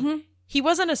thing. Mm-hmm. He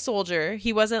wasn't a soldier.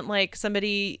 He wasn't like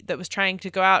somebody that was trying to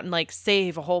go out and like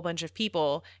save a whole bunch of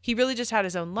people. He really just had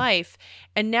his own life.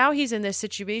 And now he's in this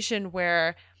situation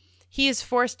where he is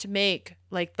forced to make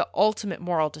like the ultimate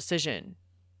moral decision.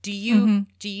 Do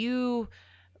you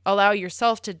allow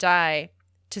yourself to die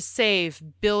to save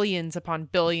billions upon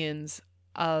billions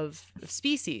of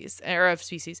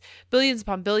billions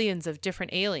upon billions of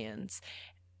different aliens.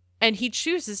 And he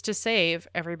chooses to save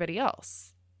everybody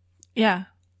else. Yeah.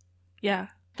 Yeah.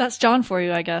 That's John for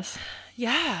you, I guess.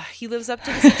 Yeah, he lives up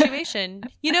to the situation.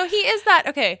 He is that.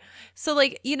 Okay, so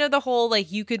the whole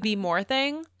you could be more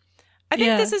thing. I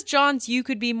think this is John's you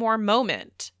could be more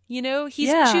moment.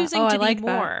 He's choosing to be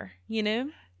more,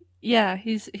 Yeah,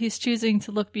 he's choosing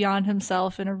to look beyond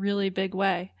himself in a really big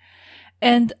way.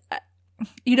 And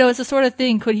it's the sort of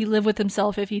thing, could he live with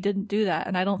himself if he didn't do that?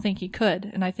 And I don't think he could.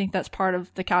 And I think that's part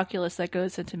of the calculus that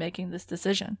goes into making this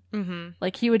decision. Mm-hmm.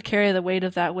 He would carry the weight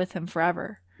of that with him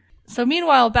forever. So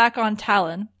meanwhile, back on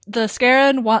Talon, the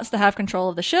Scarran wants to have control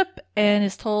of the ship and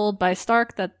is told by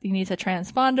Stark that he needs a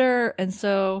transponder. And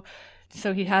so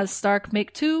he has Stark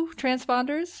make 2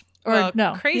 transponders.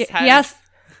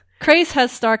 Crais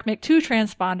has Stark make 2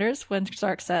 transponders when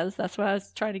Stark says, that's what I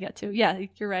was trying to get to. Yeah,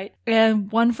 you're right.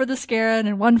 And 1 for the Scarran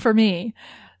and 1 for me.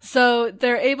 So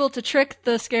they're able to trick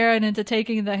the Scarran into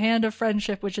taking the hand of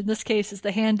friendship, which in this case is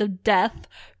the hand of death,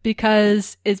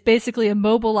 because it basically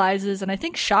immobilizes and I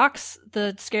think shocks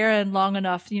the Scarran long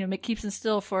enough, keeps him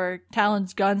still for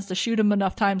Talon's guns to shoot him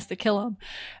enough times to kill him.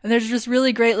 And there's this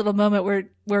really great little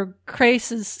moment where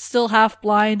Crais is still half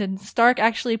blind and Stark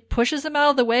actually pushes him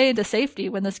out of the way into safety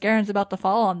when the Scarran's about to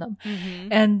fall on them. Mm-hmm.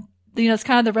 And it's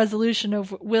kind of the resolution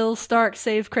of, will Stark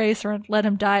save Crais or let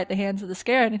him die at the hands of the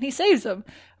Scarran? And he saves him.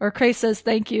 Or Crais says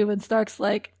thank you, and Stark's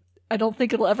like, I don't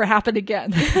think it'll ever happen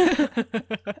again.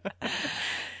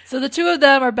 So the 2 of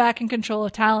them are back in control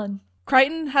of Talon.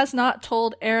 Crichton has not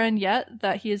told Aeryn yet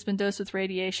that he has been dosed with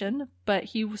radiation, but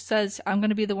he says, I'm going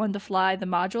to be the one to fly the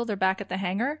module. They're back at the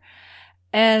hangar.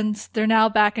 And they're now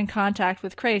back in contact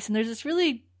with Crais. And there's this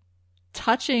really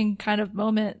touching kind of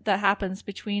moment that happens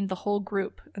between the whole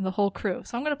group and the whole crew.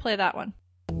 So I'm going to play that one.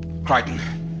 Crichton,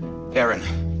 Aeryn,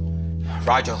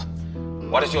 Rigel,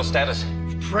 what is your status?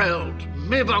 Frelled.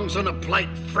 Mivong's on a plate,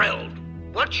 frelled.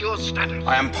 What's your status?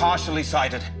 I am partially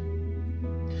sighted.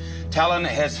 Talon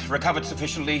has recovered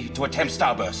sufficiently to attempt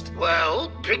starburst. Well,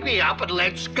 pick me up and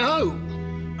let's go.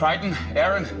 Crichton,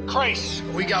 Aeryn. Crais,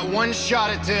 we got 1 shot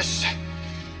at this.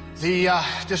 The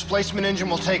displacement engine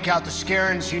will take out the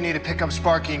Scarrans. You need to pick up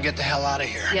Sparky and get the hell out of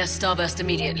here. Yes, starburst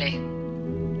immediately.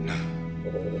 No.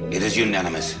 It is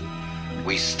unanimous.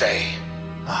 We stay.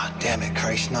 Ah, damn it,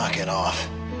 Crais, knock it off.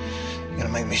 You're gonna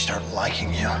make me start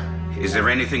liking you. Is there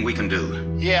anything we can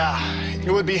do? Yeah,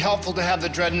 it would be helpful to have the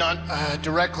Dreadnought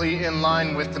directly in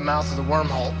line with the mouth of the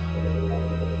wormhole.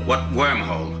 What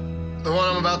wormhole? The one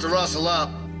I'm about to rustle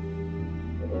up.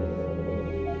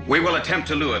 We will attempt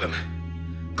to lure them.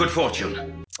 Good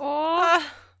fortune. Aww.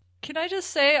 Can I just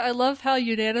say, I love how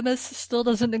unanimous still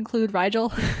doesn't include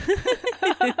Rigel.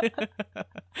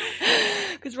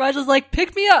 Because Rigel's like,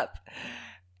 pick me up.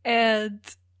 And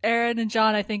Aeryn and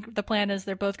John, I think the plan is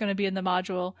they're both going to be in the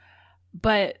module.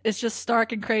 But it's just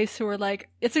Stark and Crais who are like,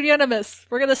 it's unanimous.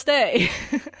 We're going to stay.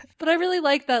 But I really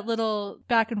like that little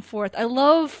back and forth. I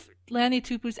love Lanny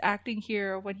Tupu's acting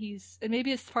here when and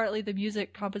maybe it's partly the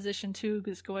music composition too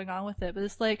is going on with it, but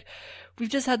it's like, we've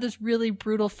just had this really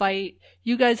brutal fight.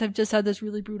 You guys have just had this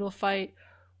really brutal fight.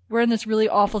 We're in this really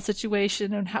awful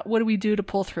situation, and what do we do to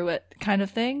pull through it kind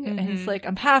of thing? Mm-hmm. And he's like,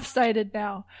 I'm half-sighted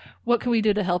now. What can we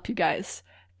do to help you guys?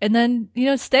 And then,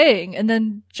 staying. And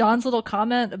then John's little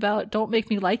comment about don't make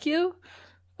me like you.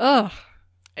 Ugh.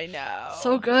 I know.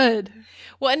 So good.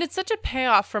 Well, and it's such a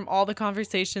payoff from all the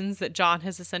conversations that John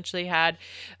has essentially had.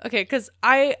 Okay, because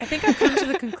I think I've come to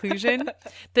the conclusion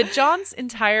that John's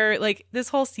entire, this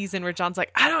whole season where John's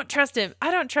like, I don't trust him.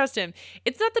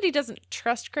 It's not that he doesn't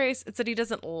trust Crais, it's that he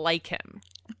doesn't like him.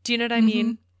 Do you know what I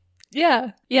mean?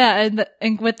 Yeah. Yeah,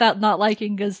 and with that not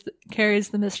liking carries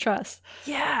the mistrust.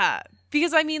 Yeah.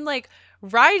 Because,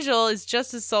 Rigel is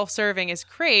just as self-serving as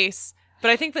Crais, but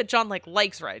I think that John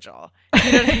likes Rigel.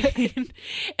 You know what I mean?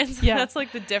 And so that's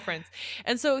the difference.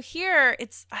 And so here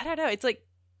I don't know, it's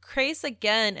Crais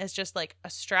again as just a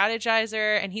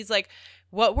strategizer, and he's like,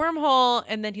 what wormhole?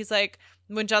 And then he's like,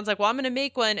 when John's like, well, I'm going to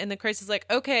make one. And then Crais is like,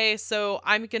 okay, so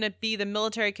I'm going to be the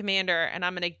military commander and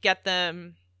I'm going to get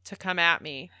them to come at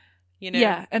me,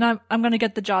 Yeah. And I'm going to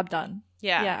get the job done.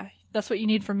 Yeah. Yeah. That's what you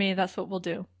need from me. That's what we'll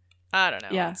do. I don't know.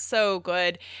 Yeah. It's so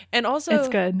good. And also, it's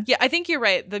good. Yeah, I think you're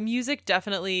right. The music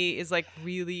definitely is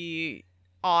really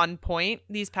on point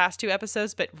these past 2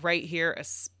 episodes, but right here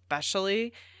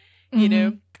especially,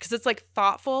 because it's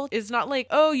thoughtful. It's not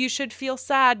oh, you should feel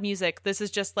sad music. This is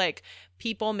just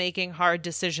people making hard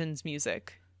decisions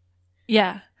music.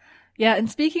 Yeah. Yeah.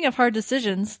 And speaking of hard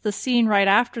decisions, the scene right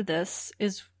after this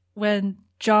is when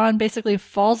John basically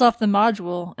falls off the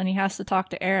module and he has to talk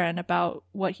to Aeryn about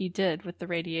what he did with the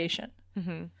radiation.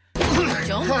 John,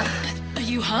 are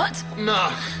you hurt?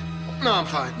 No, I'm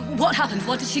fine. What happened?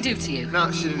 What did she do to you?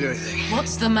 No, she didn't do anything.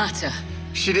 What's the matter?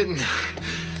 She didn't.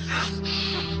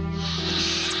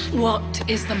 What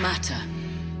is the matter?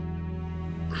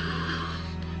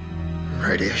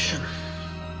 Radiation.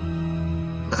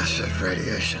 Massive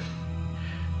radiation.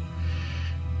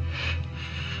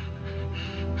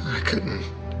 I couldn't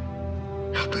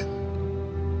help it.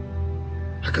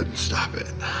 I couldn't stop it.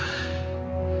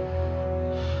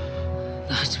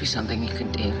 There has to be something you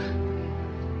can do.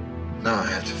 No, I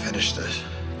have to finish this.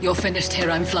 You're finished here.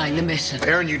 I'm flying the mission.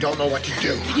 Aeryn, you don't know what to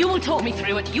do. You will talk me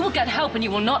through it. You will get help and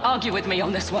you will not argue with me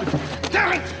on this one.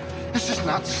 Damn it! This is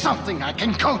not something I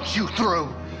can coach you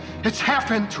through. It's half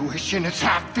intuition, it's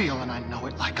half feel, and I know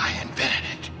it like I invented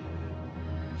it.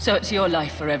 So it's your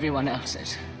life or everyone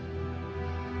else's?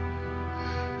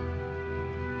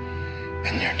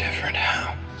 And you're different,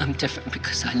 how? I'm different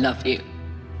because I love you.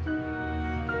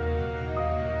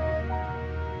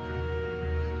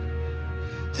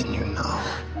 Then you know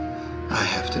I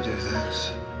have to do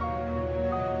this.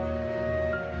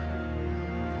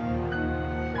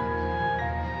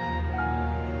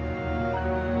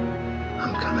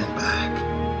 I'm coming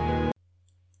back.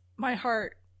 My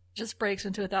heart just breaks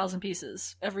into 1,000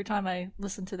 pieces every time I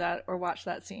listen to that or watch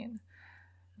that scene.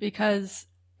 Because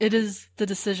it is the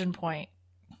decision point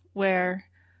where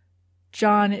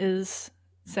John is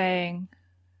saying,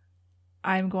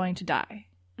 I'm going to die.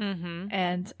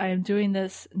 And I am doing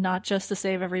this not just to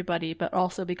save everybody, but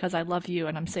also because I love you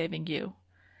and I'm saving you.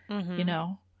 You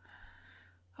know?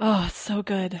 Oh, it's so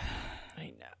good.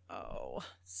 I know.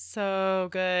 So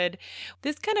good.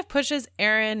 This kind of pushes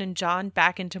Aeryn and John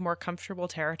back into more comfortable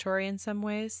territory in some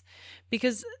ways,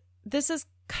 because this is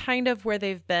kind of where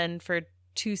they've been for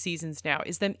 2 seasons now,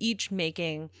 is them each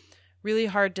making really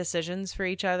hard decisions for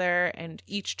each other and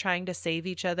each trying to save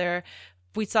each other.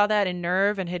 We saw that in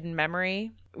Nerve and Hidden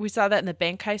Memory. We saw that in the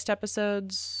bank heist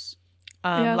episodes.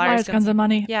 Liars, Guns, and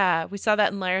Money. Yeah, we saw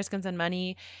that in Liars, Guns, and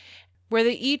Money, where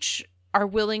they each are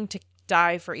willing to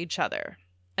die for each other.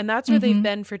 And that's where they've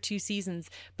been for 2 seasons.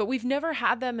 But we've never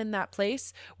had them in that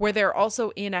place where they're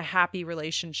also in a happy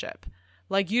relationship.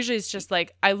 Like, usually it's just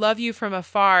like, I love you from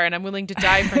afar and I'm willing to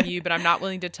die from you, but I'm not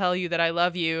willing to tell you that I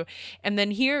love you. And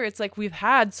then here it's like we've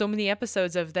had so many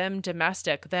episodes of them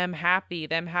domestic, them happy,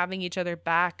 them having each other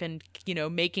back and, you know,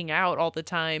 making out all the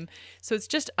time. So it's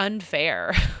just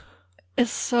unfair.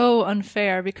 It's so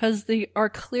unfair because they are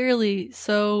clearly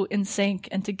so in sync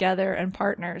and together and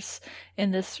partners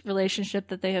in this relationship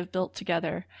that they have built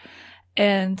together.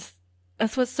 And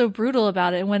that's what's so brutal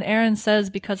about it. And when Aeryn says,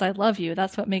 because I love you,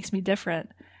 that's what makes me different.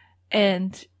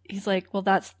 And he's like, well,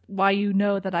 that's why you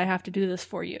know that I have to do this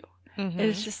for you.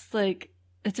 It's just like,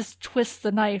 it just twists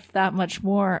the knife that much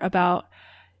more about,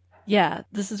 yeah,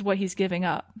 this is what he's giving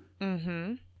up.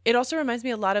 It also reminds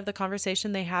me a lot of the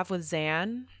conversation they have with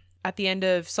Zan at the end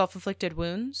of Self-Inflicted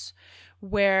Wounds,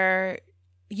 where,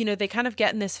 you know, they kind of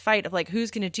get in this fight of like,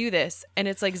 who's going to do this? And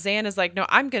it's like, Zan is like, no,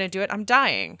 I'm going to do it. I'm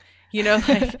dying. You know,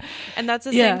 like, and that's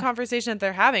the same conversation that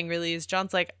they're having, really, is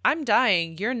John's like, I'm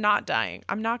dying. You're not dying.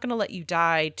 I'm not going to let you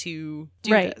die to do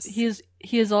this.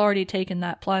 He has already taken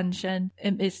that plunge, and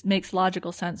it makes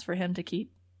logical sense for him to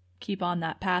keep on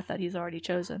that path that he's already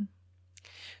chosen.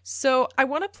 So I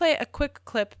want to play a quick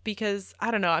clip because,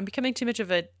 I don't know, I'm becoming too much of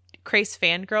a Crais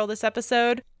fangirl this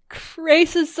episode.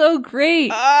 Crais is so great.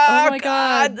 Oh my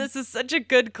God. This is such a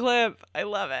good clip. I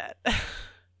love it.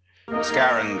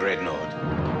 Scarron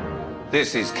Dreadnought.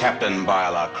 This is Captain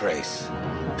Bailar Crais,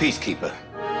 Peacekeeper.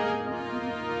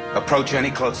 Approach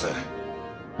any closer.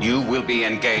 You will be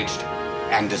engaged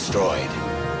and destroyed.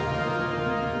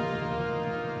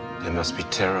 They must be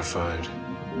terrified.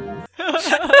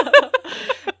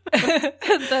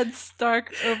 And then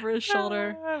Stark over his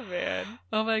shoulder. Oh, man.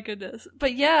 Oh, my goodness.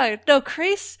 But yeah, no,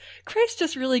 Crais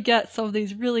just really gets some of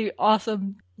these really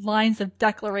awesome lines of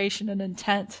declaration and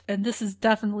intent. And this is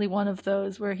definitely one of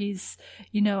those where he's,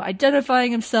 you know,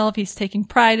 identifying himself. He's taking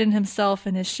pride in himself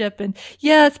and his ship. And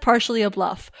yeah, it's partially a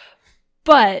bluff,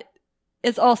 but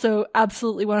it's also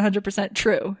absolutely 100%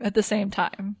 true at the same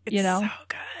time. It's you know? So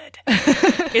good.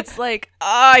 It's like,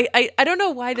 I don't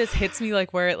know why this hits me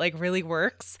like where it like really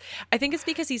works. I think it's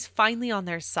because he's finally on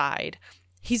their side.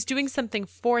 He's doing something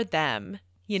for them,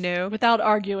 you know, without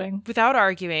arguing.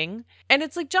 And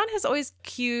it's like, John has always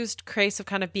accused Crais of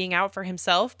kind of being out for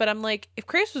himself, but I'm like, if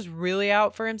Crais was really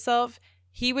out for himself,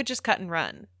 he would just cut and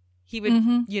run. He would,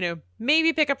 you know,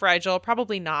 maybe pick up Rigel,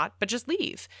 probably not, but just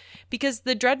leave, because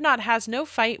the Dreadnought has no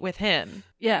fight with him.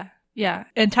 Yeah. Yeah.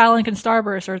 And Talon can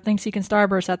starburst, or thinks he can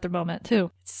starburst at the moment, too.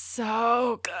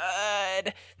 So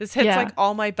good. This hits like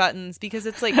all my buttons because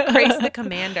it's like Crais the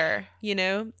commander, you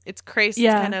know? It's Crais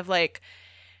kind of like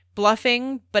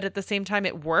bluffing, but at the same time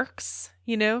it works,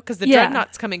 you know? Because the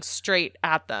dreadnought's coming straight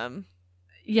at them.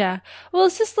 Yeah. Well,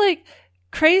 it's just like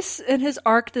Crais and his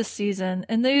arc this season,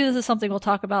 and maybe this is something we'll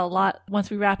talk about a lot once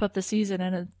we wrap up the season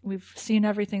and we've seen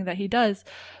everything that he does.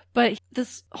 But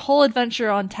this whole adventure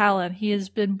on Talon, he has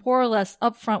been more or less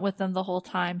upfront with them the whole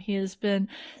time. He has been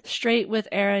straight with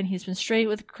Aeryn. He's been straight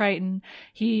with Crichton.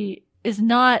 He is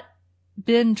not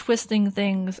been twisting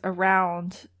things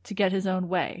around to get his own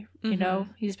way. You know,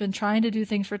 he's been trying to do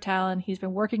things for Talon. He's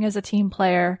been working as a team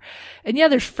player. And yeah,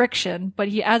 there's friction, but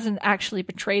he hasn't actually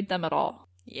betrayed them at all.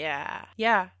 Yeah.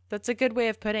 Yeah. That's a good way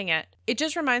of putting it. It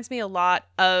just reminds me a lot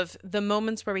of the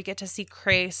moments where we get to see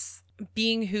Crais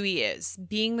being who he is,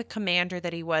 being the commander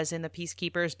that he was in the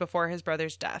Peacekeepers before his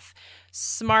brother's death.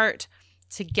 Smart,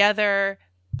 together,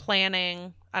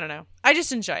 planning. I don't know. I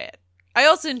just enjoy it. I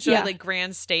also enjoy like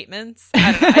grand statements.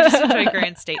 I don't know. I just enjoy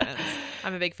grand statements.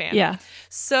 I'm a big fan. Yeah.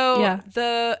 So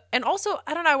and also,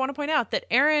 I don't know, I want to point out that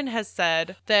Aeryn has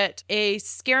said that a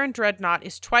Scarran dreadnought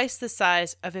is twice the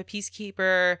size of a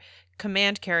Peacekeeper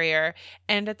command carrier,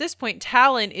 and at this point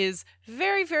Talon is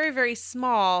very, very, very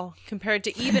small compared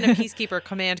to even a Peacekeeper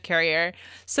command carrier.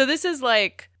 So this is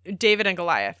like David and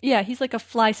Goliath. Yeah, he's like a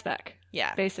fly speck.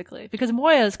 Yeah, basically, because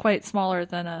Moya is quite a bit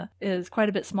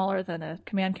smaller than a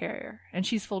command carrier, and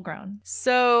she's full grown.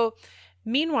 So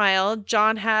meanwhile,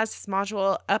 John has his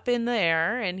module up in the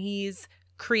air, and he's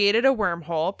created a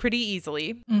wormhole pretty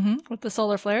easily with the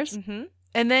solar flares,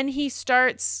 and then he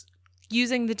starts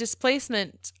using the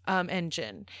displacement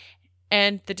engine.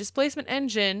 And the displacement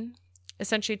engine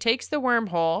essentially takes the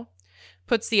wormhole,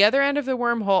 puts the other end of the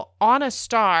wormhole on a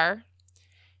star,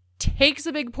 takes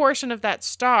a big portion of that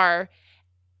star,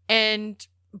 and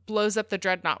blows up the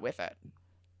dreadnought with it.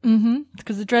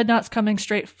 Because the dreadnought's coming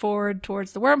straight forward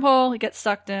towards the wormhole. It gets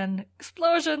sucked in.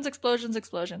 Explosions, explosions,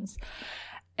 explosions.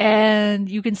 And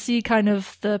you can see kind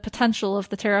of the potential of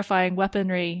the terrifying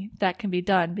weaponry that can be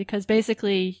done, because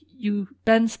basically you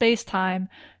bend space-time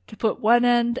to put one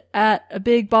end at a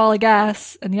big ball of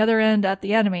gas and the other end at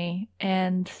the enemy,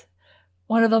 and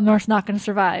one of them is not going to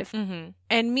survive.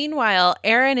 And meanwhile,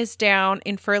 Aeryn is down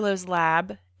in Furlough's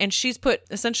lab, and she's put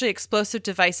essentially explosive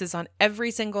devices on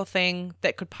every single thing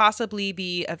that could possibly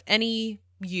be of any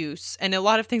use, and a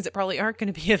lot of things that probably aren't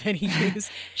going to be of any use.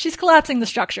 She's collapsing the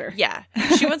structure. Yeah.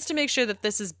 She wants to make sure that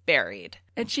this is buried.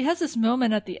 And she has this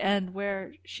moment at the end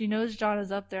where she knows John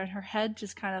is up there and her head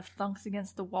just kind of thunks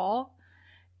against the wall,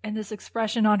 and this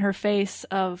expression on her face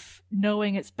of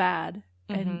knowing it's bad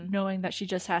and knowing that she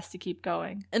just has to keep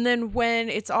going. And then when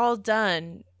it's all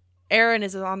done, Aeryn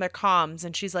is on their comms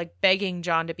and she's like begging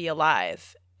John to be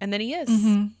alive. And then he is.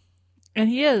 And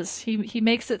he is. He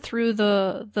makes it through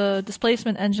the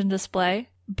displacement engine display,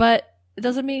 but it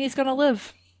doesn't mean he's going to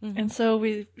live. And so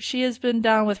she has been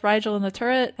down with Rigel in the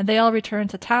turret, and they all return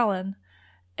to Talon,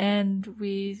 and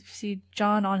we see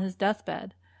John on his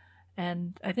deathbed.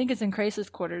 And I think it's in Crais'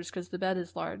 quarters because the bed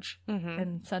is large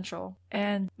and central.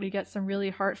 And we get some really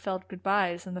heartfelt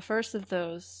goodbyes, and the first of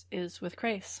those is with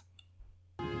Crais.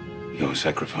 Your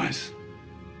sacrifice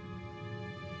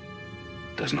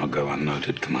does not go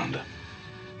unnoted, Commander.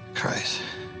 Crais.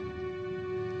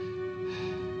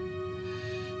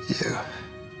 You.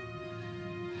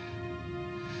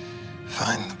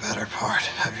 Find the better part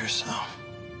of yourself.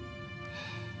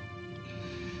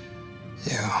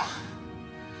 You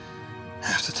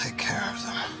have to take care of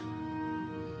them.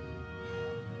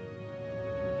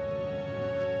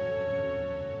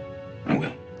 I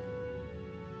will.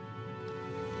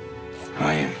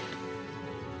 I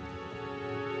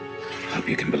hope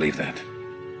you can believe that.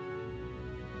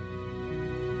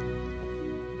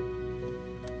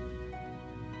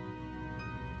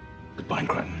 Goodbye,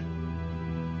 Crichton.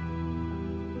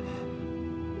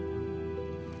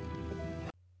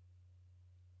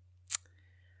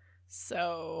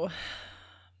 So,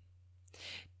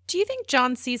 do you think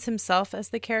John sees himself as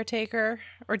the caretaker?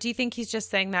 Or do you think he's just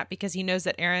saying that because he knows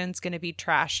that Aeryn's going to be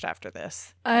trashed after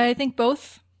this? I think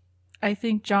both. I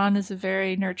think John is a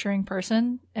very nurturing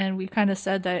person, and we kind of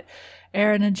said that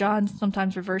Aeryn and John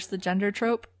sometimes reverse the gender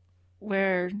trope,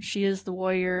 where she is the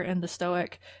warrior and the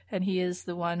stoic, and he is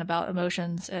the one about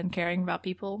emotions and caring about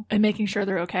people and making sure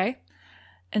they're okay.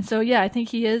 And so, yeah, I think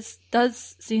he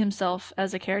does see himself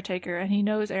as a caretaker, and he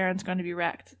knows Aeryn's going to be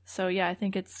wrecked. So, yeah, I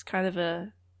think it's kind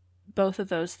of both of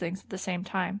those things at the same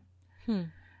time.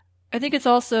 I think it's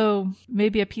also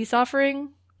maybe a peace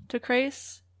offering to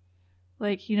Crais.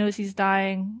 Like, he knows he's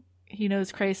dying. he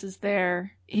knows Crais is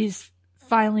there, he's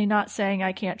finally not saying,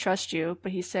 I can't trust you,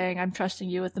 but he's saying, I'm trusting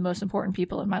you with the most important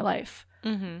people in my life.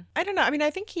 Mm-hmm. I don't know. I mean,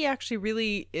 I think he actually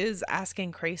really is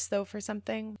asking Crais, though, for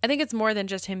something. I think it's more than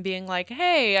just him being like,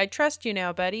 hey, I trust you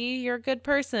now, buddy. You're a good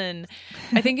person.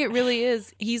 I think it really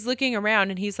is. He's looking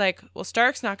around and he's like, well,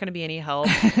 Stark's not going to be any help.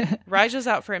 Rigel's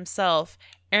out for himself.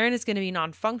 Aeryn is going to be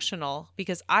non-functional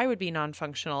because I would be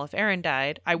non-functional if Aeryn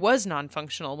died. I was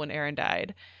non-functional when Aeryn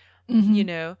died, you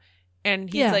know? And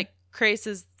he's like, Crais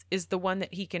is the one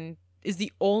that is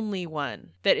the only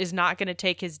one that is not going to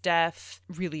take his death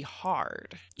really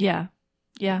hard. Yeah.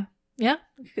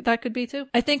 That could be too.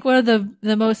 I think one of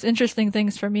the most interesting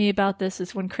things for me about this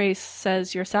is when Crais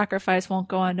says, your sacrifice won't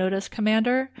go unnoticed,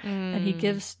 Commander. And he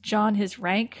gives Jon his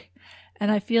rank.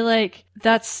 And I feel like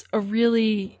that's a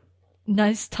really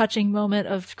nice, touching moment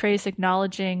of Crais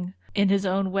acknowledging in his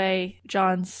own way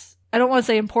Jon's, I don't want to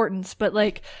say importance, but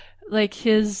like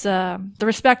his, the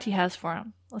respect he has for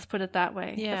him. Let's put it that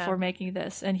way before making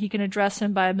this. And he can address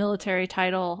him by a military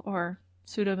title or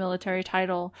pseudo-military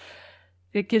title.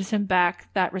 It gives him back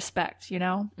that respect, you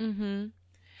know? Mm-hmm.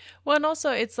 Well, and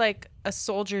also it's like a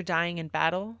soldier dying in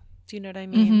battle. Do you know what I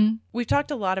mean? Mm-hmm. We've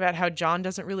talked a lot about how Jon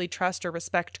doesn't really trust or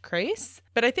respect Crais,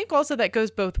 but I think also that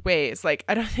goes both ways. Like,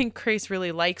 I don't think Crais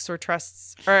really likes or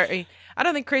trusts, or I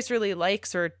don't think Crais really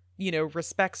likes or, you know,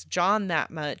 respects Jon that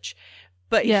much.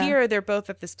 But here they're both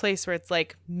at this place where it's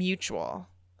like mutual.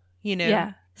 You know?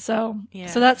 Yeah. So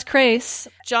that's Crais.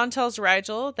 Jon tells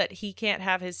Rigel that he can't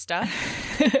have his stuff.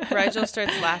 Rigel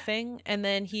starts laughing, and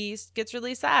then he gets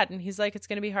really sad, and he's like, it's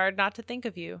going to be hard not to think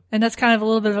of you. And that's kind of a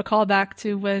little bit of a callback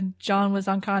to when Jon was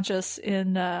unconscious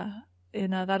in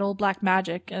that old black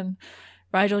magic, and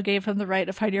Rigel gave him the rite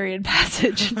of Hyderian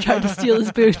passage and tried to steal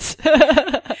his boots.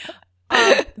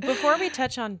 Before we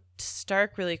touch on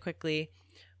Stark really quickly,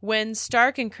 when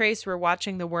Stark and Crais were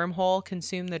watching the wormhole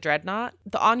consume the dreadnought,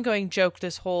 the ongoing joke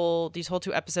these whole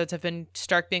 2 episodes have been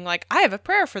Stark being like, I have a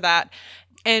prayer for that.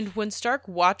 And when Stark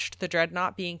watched the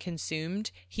dreadnought being consumed,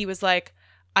 he was like,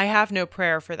 I have no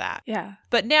prayer for that. Yeah.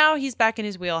 But now he's back in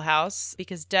his wheelhouse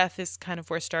because death is kind of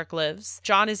where Stark lives.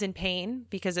 Jon is in pain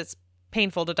because it's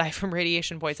painful to die from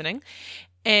radiation poisoning.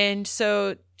 And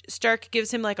so Stark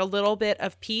gives him like a little bit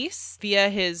of peace via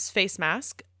his face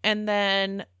mask. And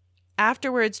then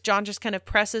afterwards, Jon just kind of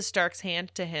presses Stark's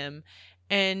hand to him.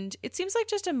 And it seems like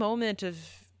just a moment of,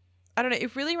 I don't know,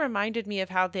 it really reminded me of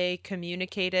how they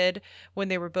communicated when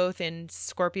they were both in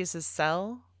Scorpius's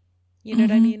cell. You know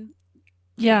what I mean?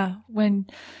 Yeah, when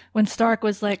Stark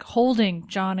was like holding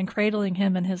Jon and cradling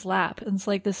him in his lap. And it's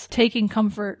like this taking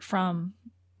comfort from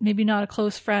maybe not a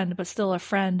close friend, but still a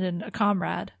friend and a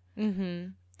comrade. Mm-hmm.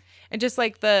 And just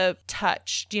like the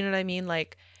touch, do you know what I mean?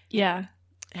 Like, yeah.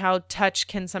 How touch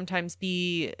can sometimes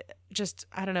be just,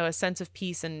 I don't know, a sense of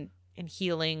peace and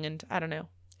healing, and I don't know.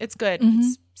 It's good.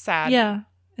 It's sad. Yeah,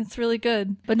 it's really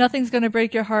good. But nothing's going to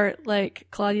break your heart like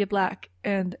Claudia Black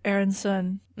and Aeryn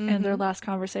Sun and their last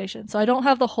conversation. So I don't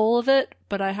have the whole of it,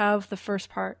 but I have the first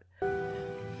part.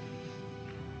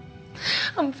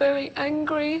 I'm very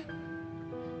angry.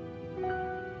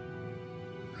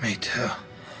 Me too.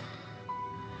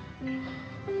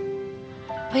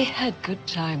 We had good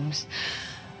times.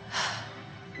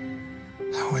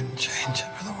 I wouldn't change it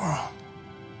for the world.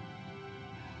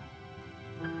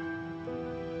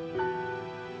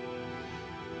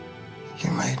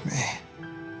 You made me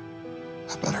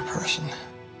a better person.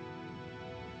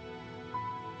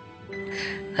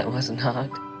 That wasn't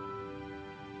hard.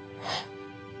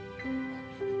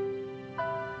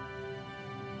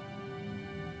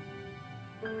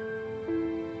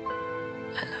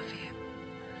 I love you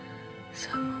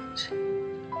so much.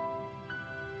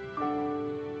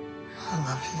 I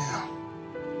love you.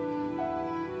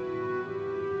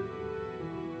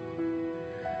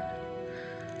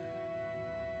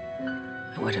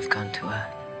 I would have gone to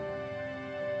Earth.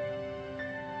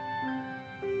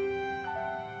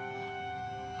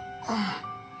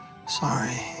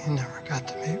 Sorry, you never got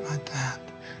to meet my dad.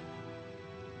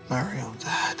 My real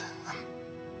dad. I'm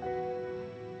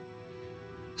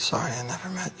sorry I never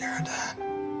met your dad.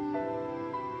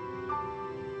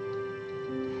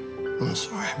 I'm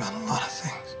sorry about a lot of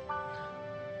things.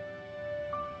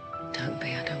 Don't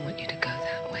be. I don't want you to go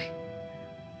that way.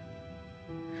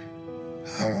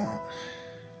 I won't.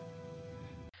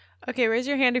 Okay, raise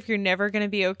your hand if you're never going to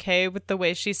be okay with the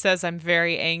way she says, I'm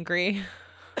very angry.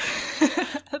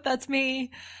 That's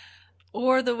me.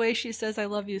 Or the way she says, I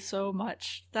love you so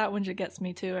much. That one just gets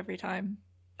me too every time.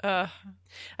 I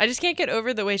just can't get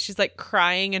over the way she's like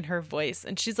crying in her voice.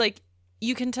 And she's like,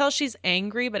 you can tell she's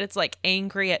angry, but it's like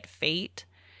angry at fate,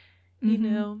 you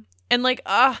know? And like,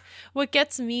 what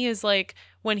gets me is like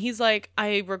when he's like,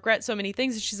 I regret so many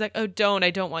things, and she's like, oh, I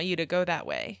don't want you to go that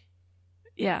way.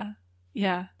 Yeah.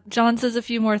 Yeah. John says a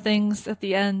few more things at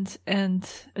the end, and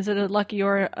is it a lucky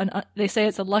or they say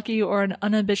it's a lucky or an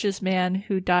unambitious man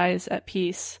who dies at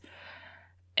peace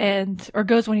or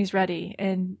goes when he's ready.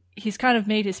 And he's kind of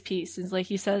made his peace. It's like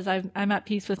he says, I'm at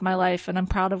peace with my life and I'm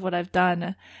proud of what I've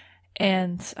done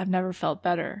and I've never felt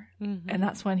better. Mm-hmm. And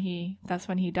that's when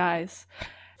he dies.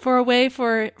 For a way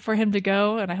for him to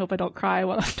go, and I hope I don't cry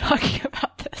while I'm talking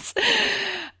about this.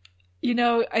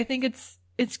 I think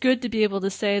it's good to be able to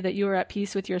say that you are at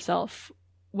peace with yourself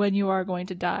when you are going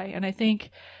to die. And I think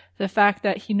the fact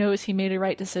that he knows he made a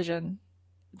right decision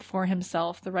for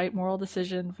himself, the right moral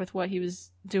decision with what he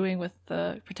was doing with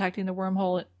protecting the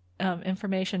wormhole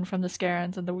information from the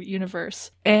Scarens and the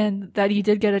universe, and that he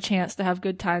did get a chance to have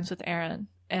good times with Aeryn,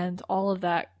 and all of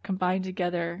that combined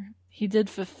together, he did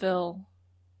fulfill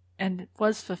and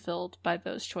was fulfilled by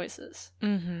those choices.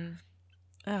 Mm-hmm.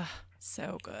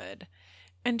 So good.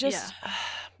 And just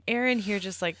Aeryn here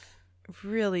just like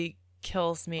really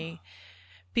kills me,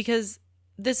 because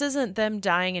this isn't them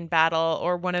dying in battle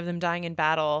or one of them dying in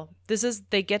battle. This is,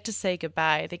 they get to say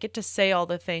goodbye. They get to say all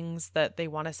the things that they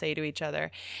want to say to each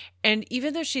other. And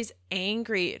even though she's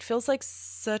angry, it feels like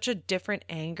such a different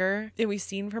anger than we've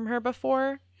seen from her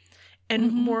before.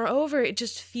 And moreover, it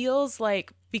just feels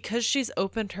like because she's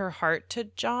opened her heart to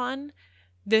John,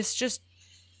 this just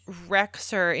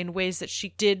wrecks her in ways that she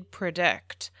did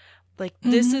predict. Like,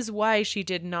 this is why she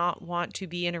did not want to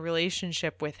be in a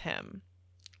relationship with him.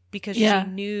 Because she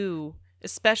knew,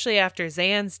 especially after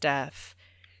Zan's death,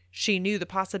 she knew the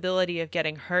possibility of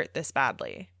getting hurt this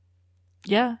badly.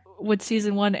 Yeah. Would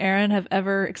season 1 Aeryn have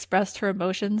ever expressed her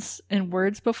emotions in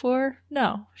words before?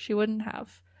 No, she wouldn't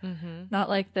have. Mm-hmm. Not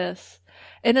like this.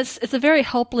 And it's a very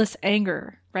helpless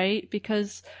anger, right?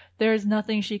 Because there's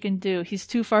nothing she can do. He's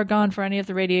too far gone for any of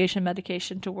the radiation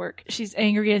medication to work. She's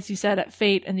angry, as you said, at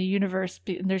fate and the universe,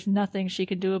 and there's nothing she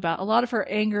can do about it. A lot of her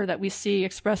anger that we see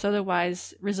expressed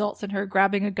otherwise results in her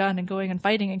grabbing a gun and going and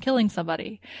fighting and killing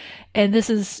somebody. And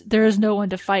there is no one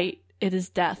to fight. It is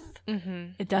death.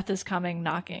 Mm-hmm. Death is coming,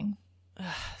 knocking.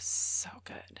 So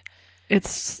good.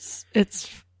 It's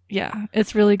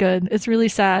really good. It's really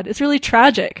sad. It's really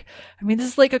tragic. I mean, this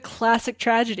is like a classic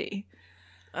tragedy.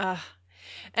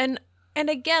 And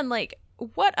again, like,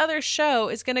 what other show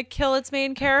is going to kill its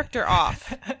main character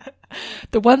off?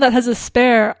 The one that has a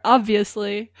spare,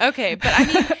 obviously. Okay, but I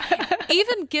mean,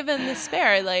 even given the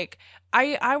spare, like,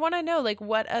 I want to know, like,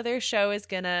 what other show is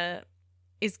gonna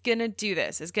do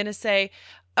this? Is gonna say,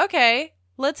 okay,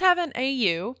 let's have an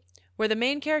AU where the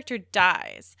main character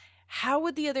dies. How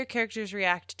would the other characters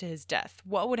react to his death?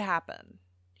 What would happen?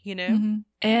 You know? Mm-hmm.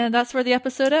 And that's where the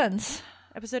episode ends.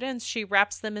 She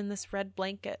wraps them in this red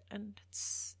blanket and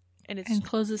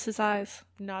closes his eyes.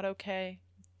 Not okay.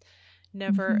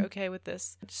 Never okay with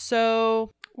this.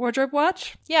 So, wardrobe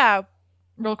watch? Yeah.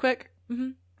 Real quick. Mm-hmm.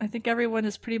 I think everyone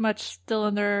is pretty much still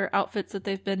in their outfits that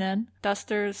they've been in.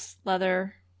 Dusters,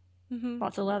 leather,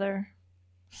 lots of leather.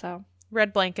 So,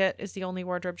 red blanket is the only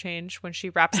wardrobe change when she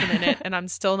wraps them in it, and I'm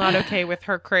still not okay with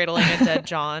her cradling a dead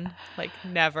John. Like,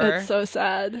 never. It's so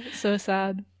sad. So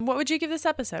sad. What would you give this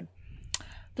episode?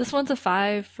 This one's a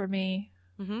 5 for me.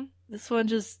 Mm-hmm. This one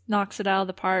just knocks it out of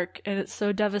the park, and it's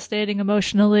so devastating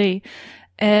emotionally,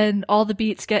 and all the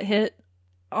beats get hit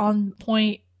on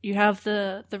point. You have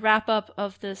the wrap up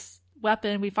of this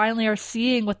weapon. We finally are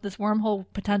seeing what this wormhole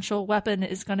potential weapon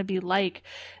is going to be like.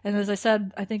 And as I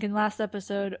said, I think in last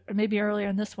episode, or maybe earlier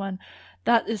in this one,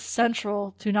 that is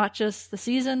central to not just the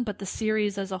season, but the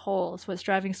series as a whole. It's what's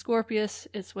driving Scorpius.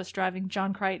 It's what's driving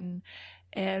John Crichton.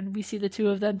 And we see the two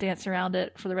of them dance around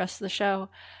it for the rest of the show.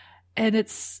 And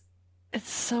it's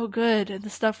so good. And the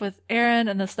stuff with Aeryn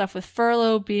and the stuff with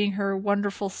Furlough being her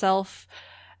wonderful self.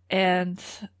 And,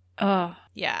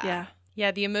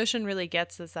 Yeah, the emotion really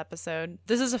gets this episode.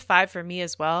 This is a 5 for me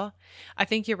as well. I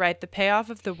think you're right. The payoff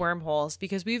of the wormholes,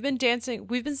 because we've been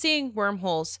seeing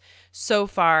wormholes so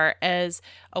far as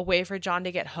a way for John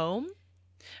to get home.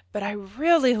 But I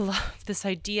really love this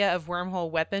idea of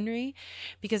wormhole weaponry,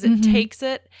 because it takes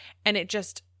it and it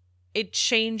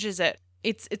changes it.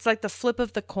 It's like the flip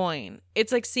of the coin.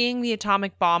 It's like seeing the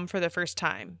atomic bomb for the first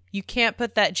time. You can't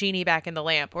put that genie back in the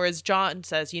lamp. Or as John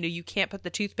says, you can't put the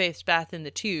toothpaste bath in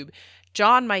the tube.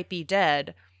 John might be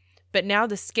dead, but now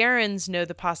the Scarens know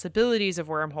the possibilities of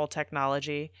wormhole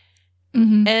technology.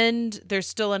 And there's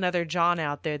still another John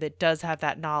out there that does have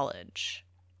that knowledge.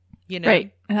 you know?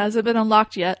 Right. It hasn't been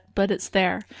unlocked yet, but it's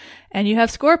there. And you have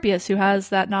Scorpius, who has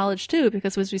that knowledge too,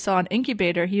 because as we saw in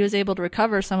Incubator, he was able to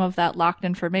recover some of that locked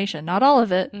information. Not all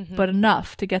of it, but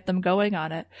enough to get them going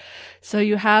on it. So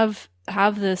you have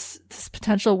this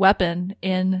potential weapon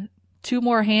in 2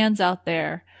 more hands out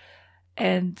there.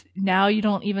 And now you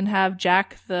don't even have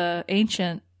Jack the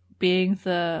Ancient being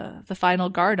the final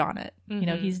guard on it. You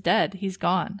know, he's dead. He's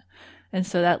gone. And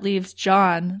so that leaves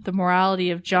John, the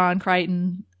morality of John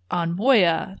Crichton on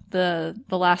Moya, the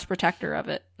last protector of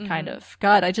it, kind of.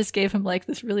 God, I just gave him like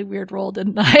this really weird role,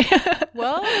 didn't I?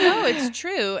 Well, no, it's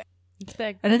true.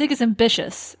 And I think it's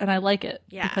ambitious, and I like it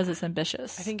because it's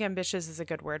ambitious. I think ambitious is a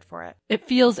good word for it. It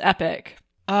feels epic.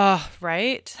 Oh,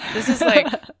 right? This is like...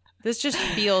 This just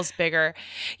feels bigger.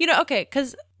 You know, okay,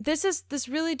 because this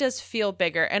really does feel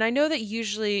bigger. And I know that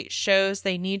usually shows,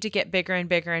 they need to get bigger and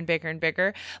bigger and bigger and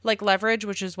bigger. Like Leverage,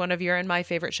 which is one of your and my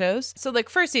favorite shows. So like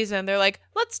first season, they're like,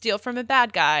 let's steal from a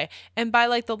bad guy. And by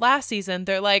like the last season,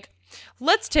 they're like,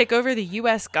 let's take over the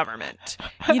U.S. government.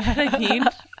 You know what I mean?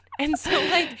 And so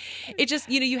like, it just,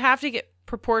 you know, you have to get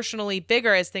proportionally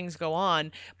bigger as things go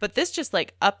on. But this just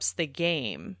like ups the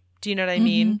game. Do you know what I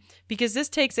mean? Because this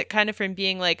takes it kind of from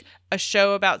being like a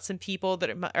show about some people that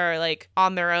are like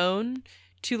on their own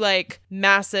to like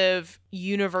massive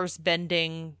universe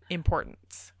bending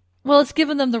importance. Well, it's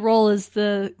given them the role as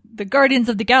the Guardians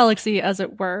of the Galaxy, as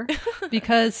it were,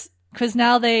 because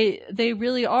now they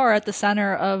really are at the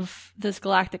center of this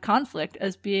galactic conflict,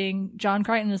 as being John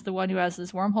Crichton is the one who has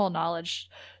this wormhole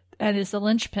knowledge and is the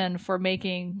linchpin for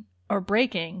making or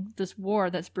breaking this war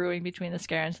that's brewing between the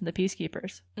Scarens and the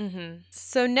Peacekeepers.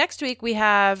 So next week we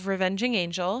have Revenging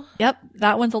Angel. Yep,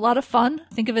 that one's a lot of fun.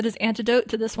 Think of it as antidote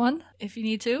to this one, if you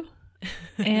need to.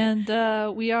 And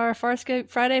we are Farscape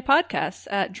Friday podcast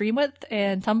at Dreamwidth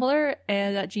and Tumblr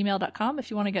and at gmail.com if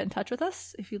you want to get in touch with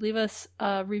us. If you leave us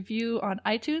a review on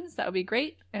iTunes, that would be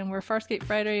great. And we're Farscape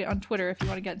Friday on Twitter if you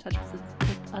want to get in touch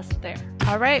with us there.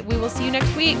 All right, we will see you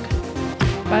next week.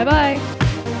 Bye-bye.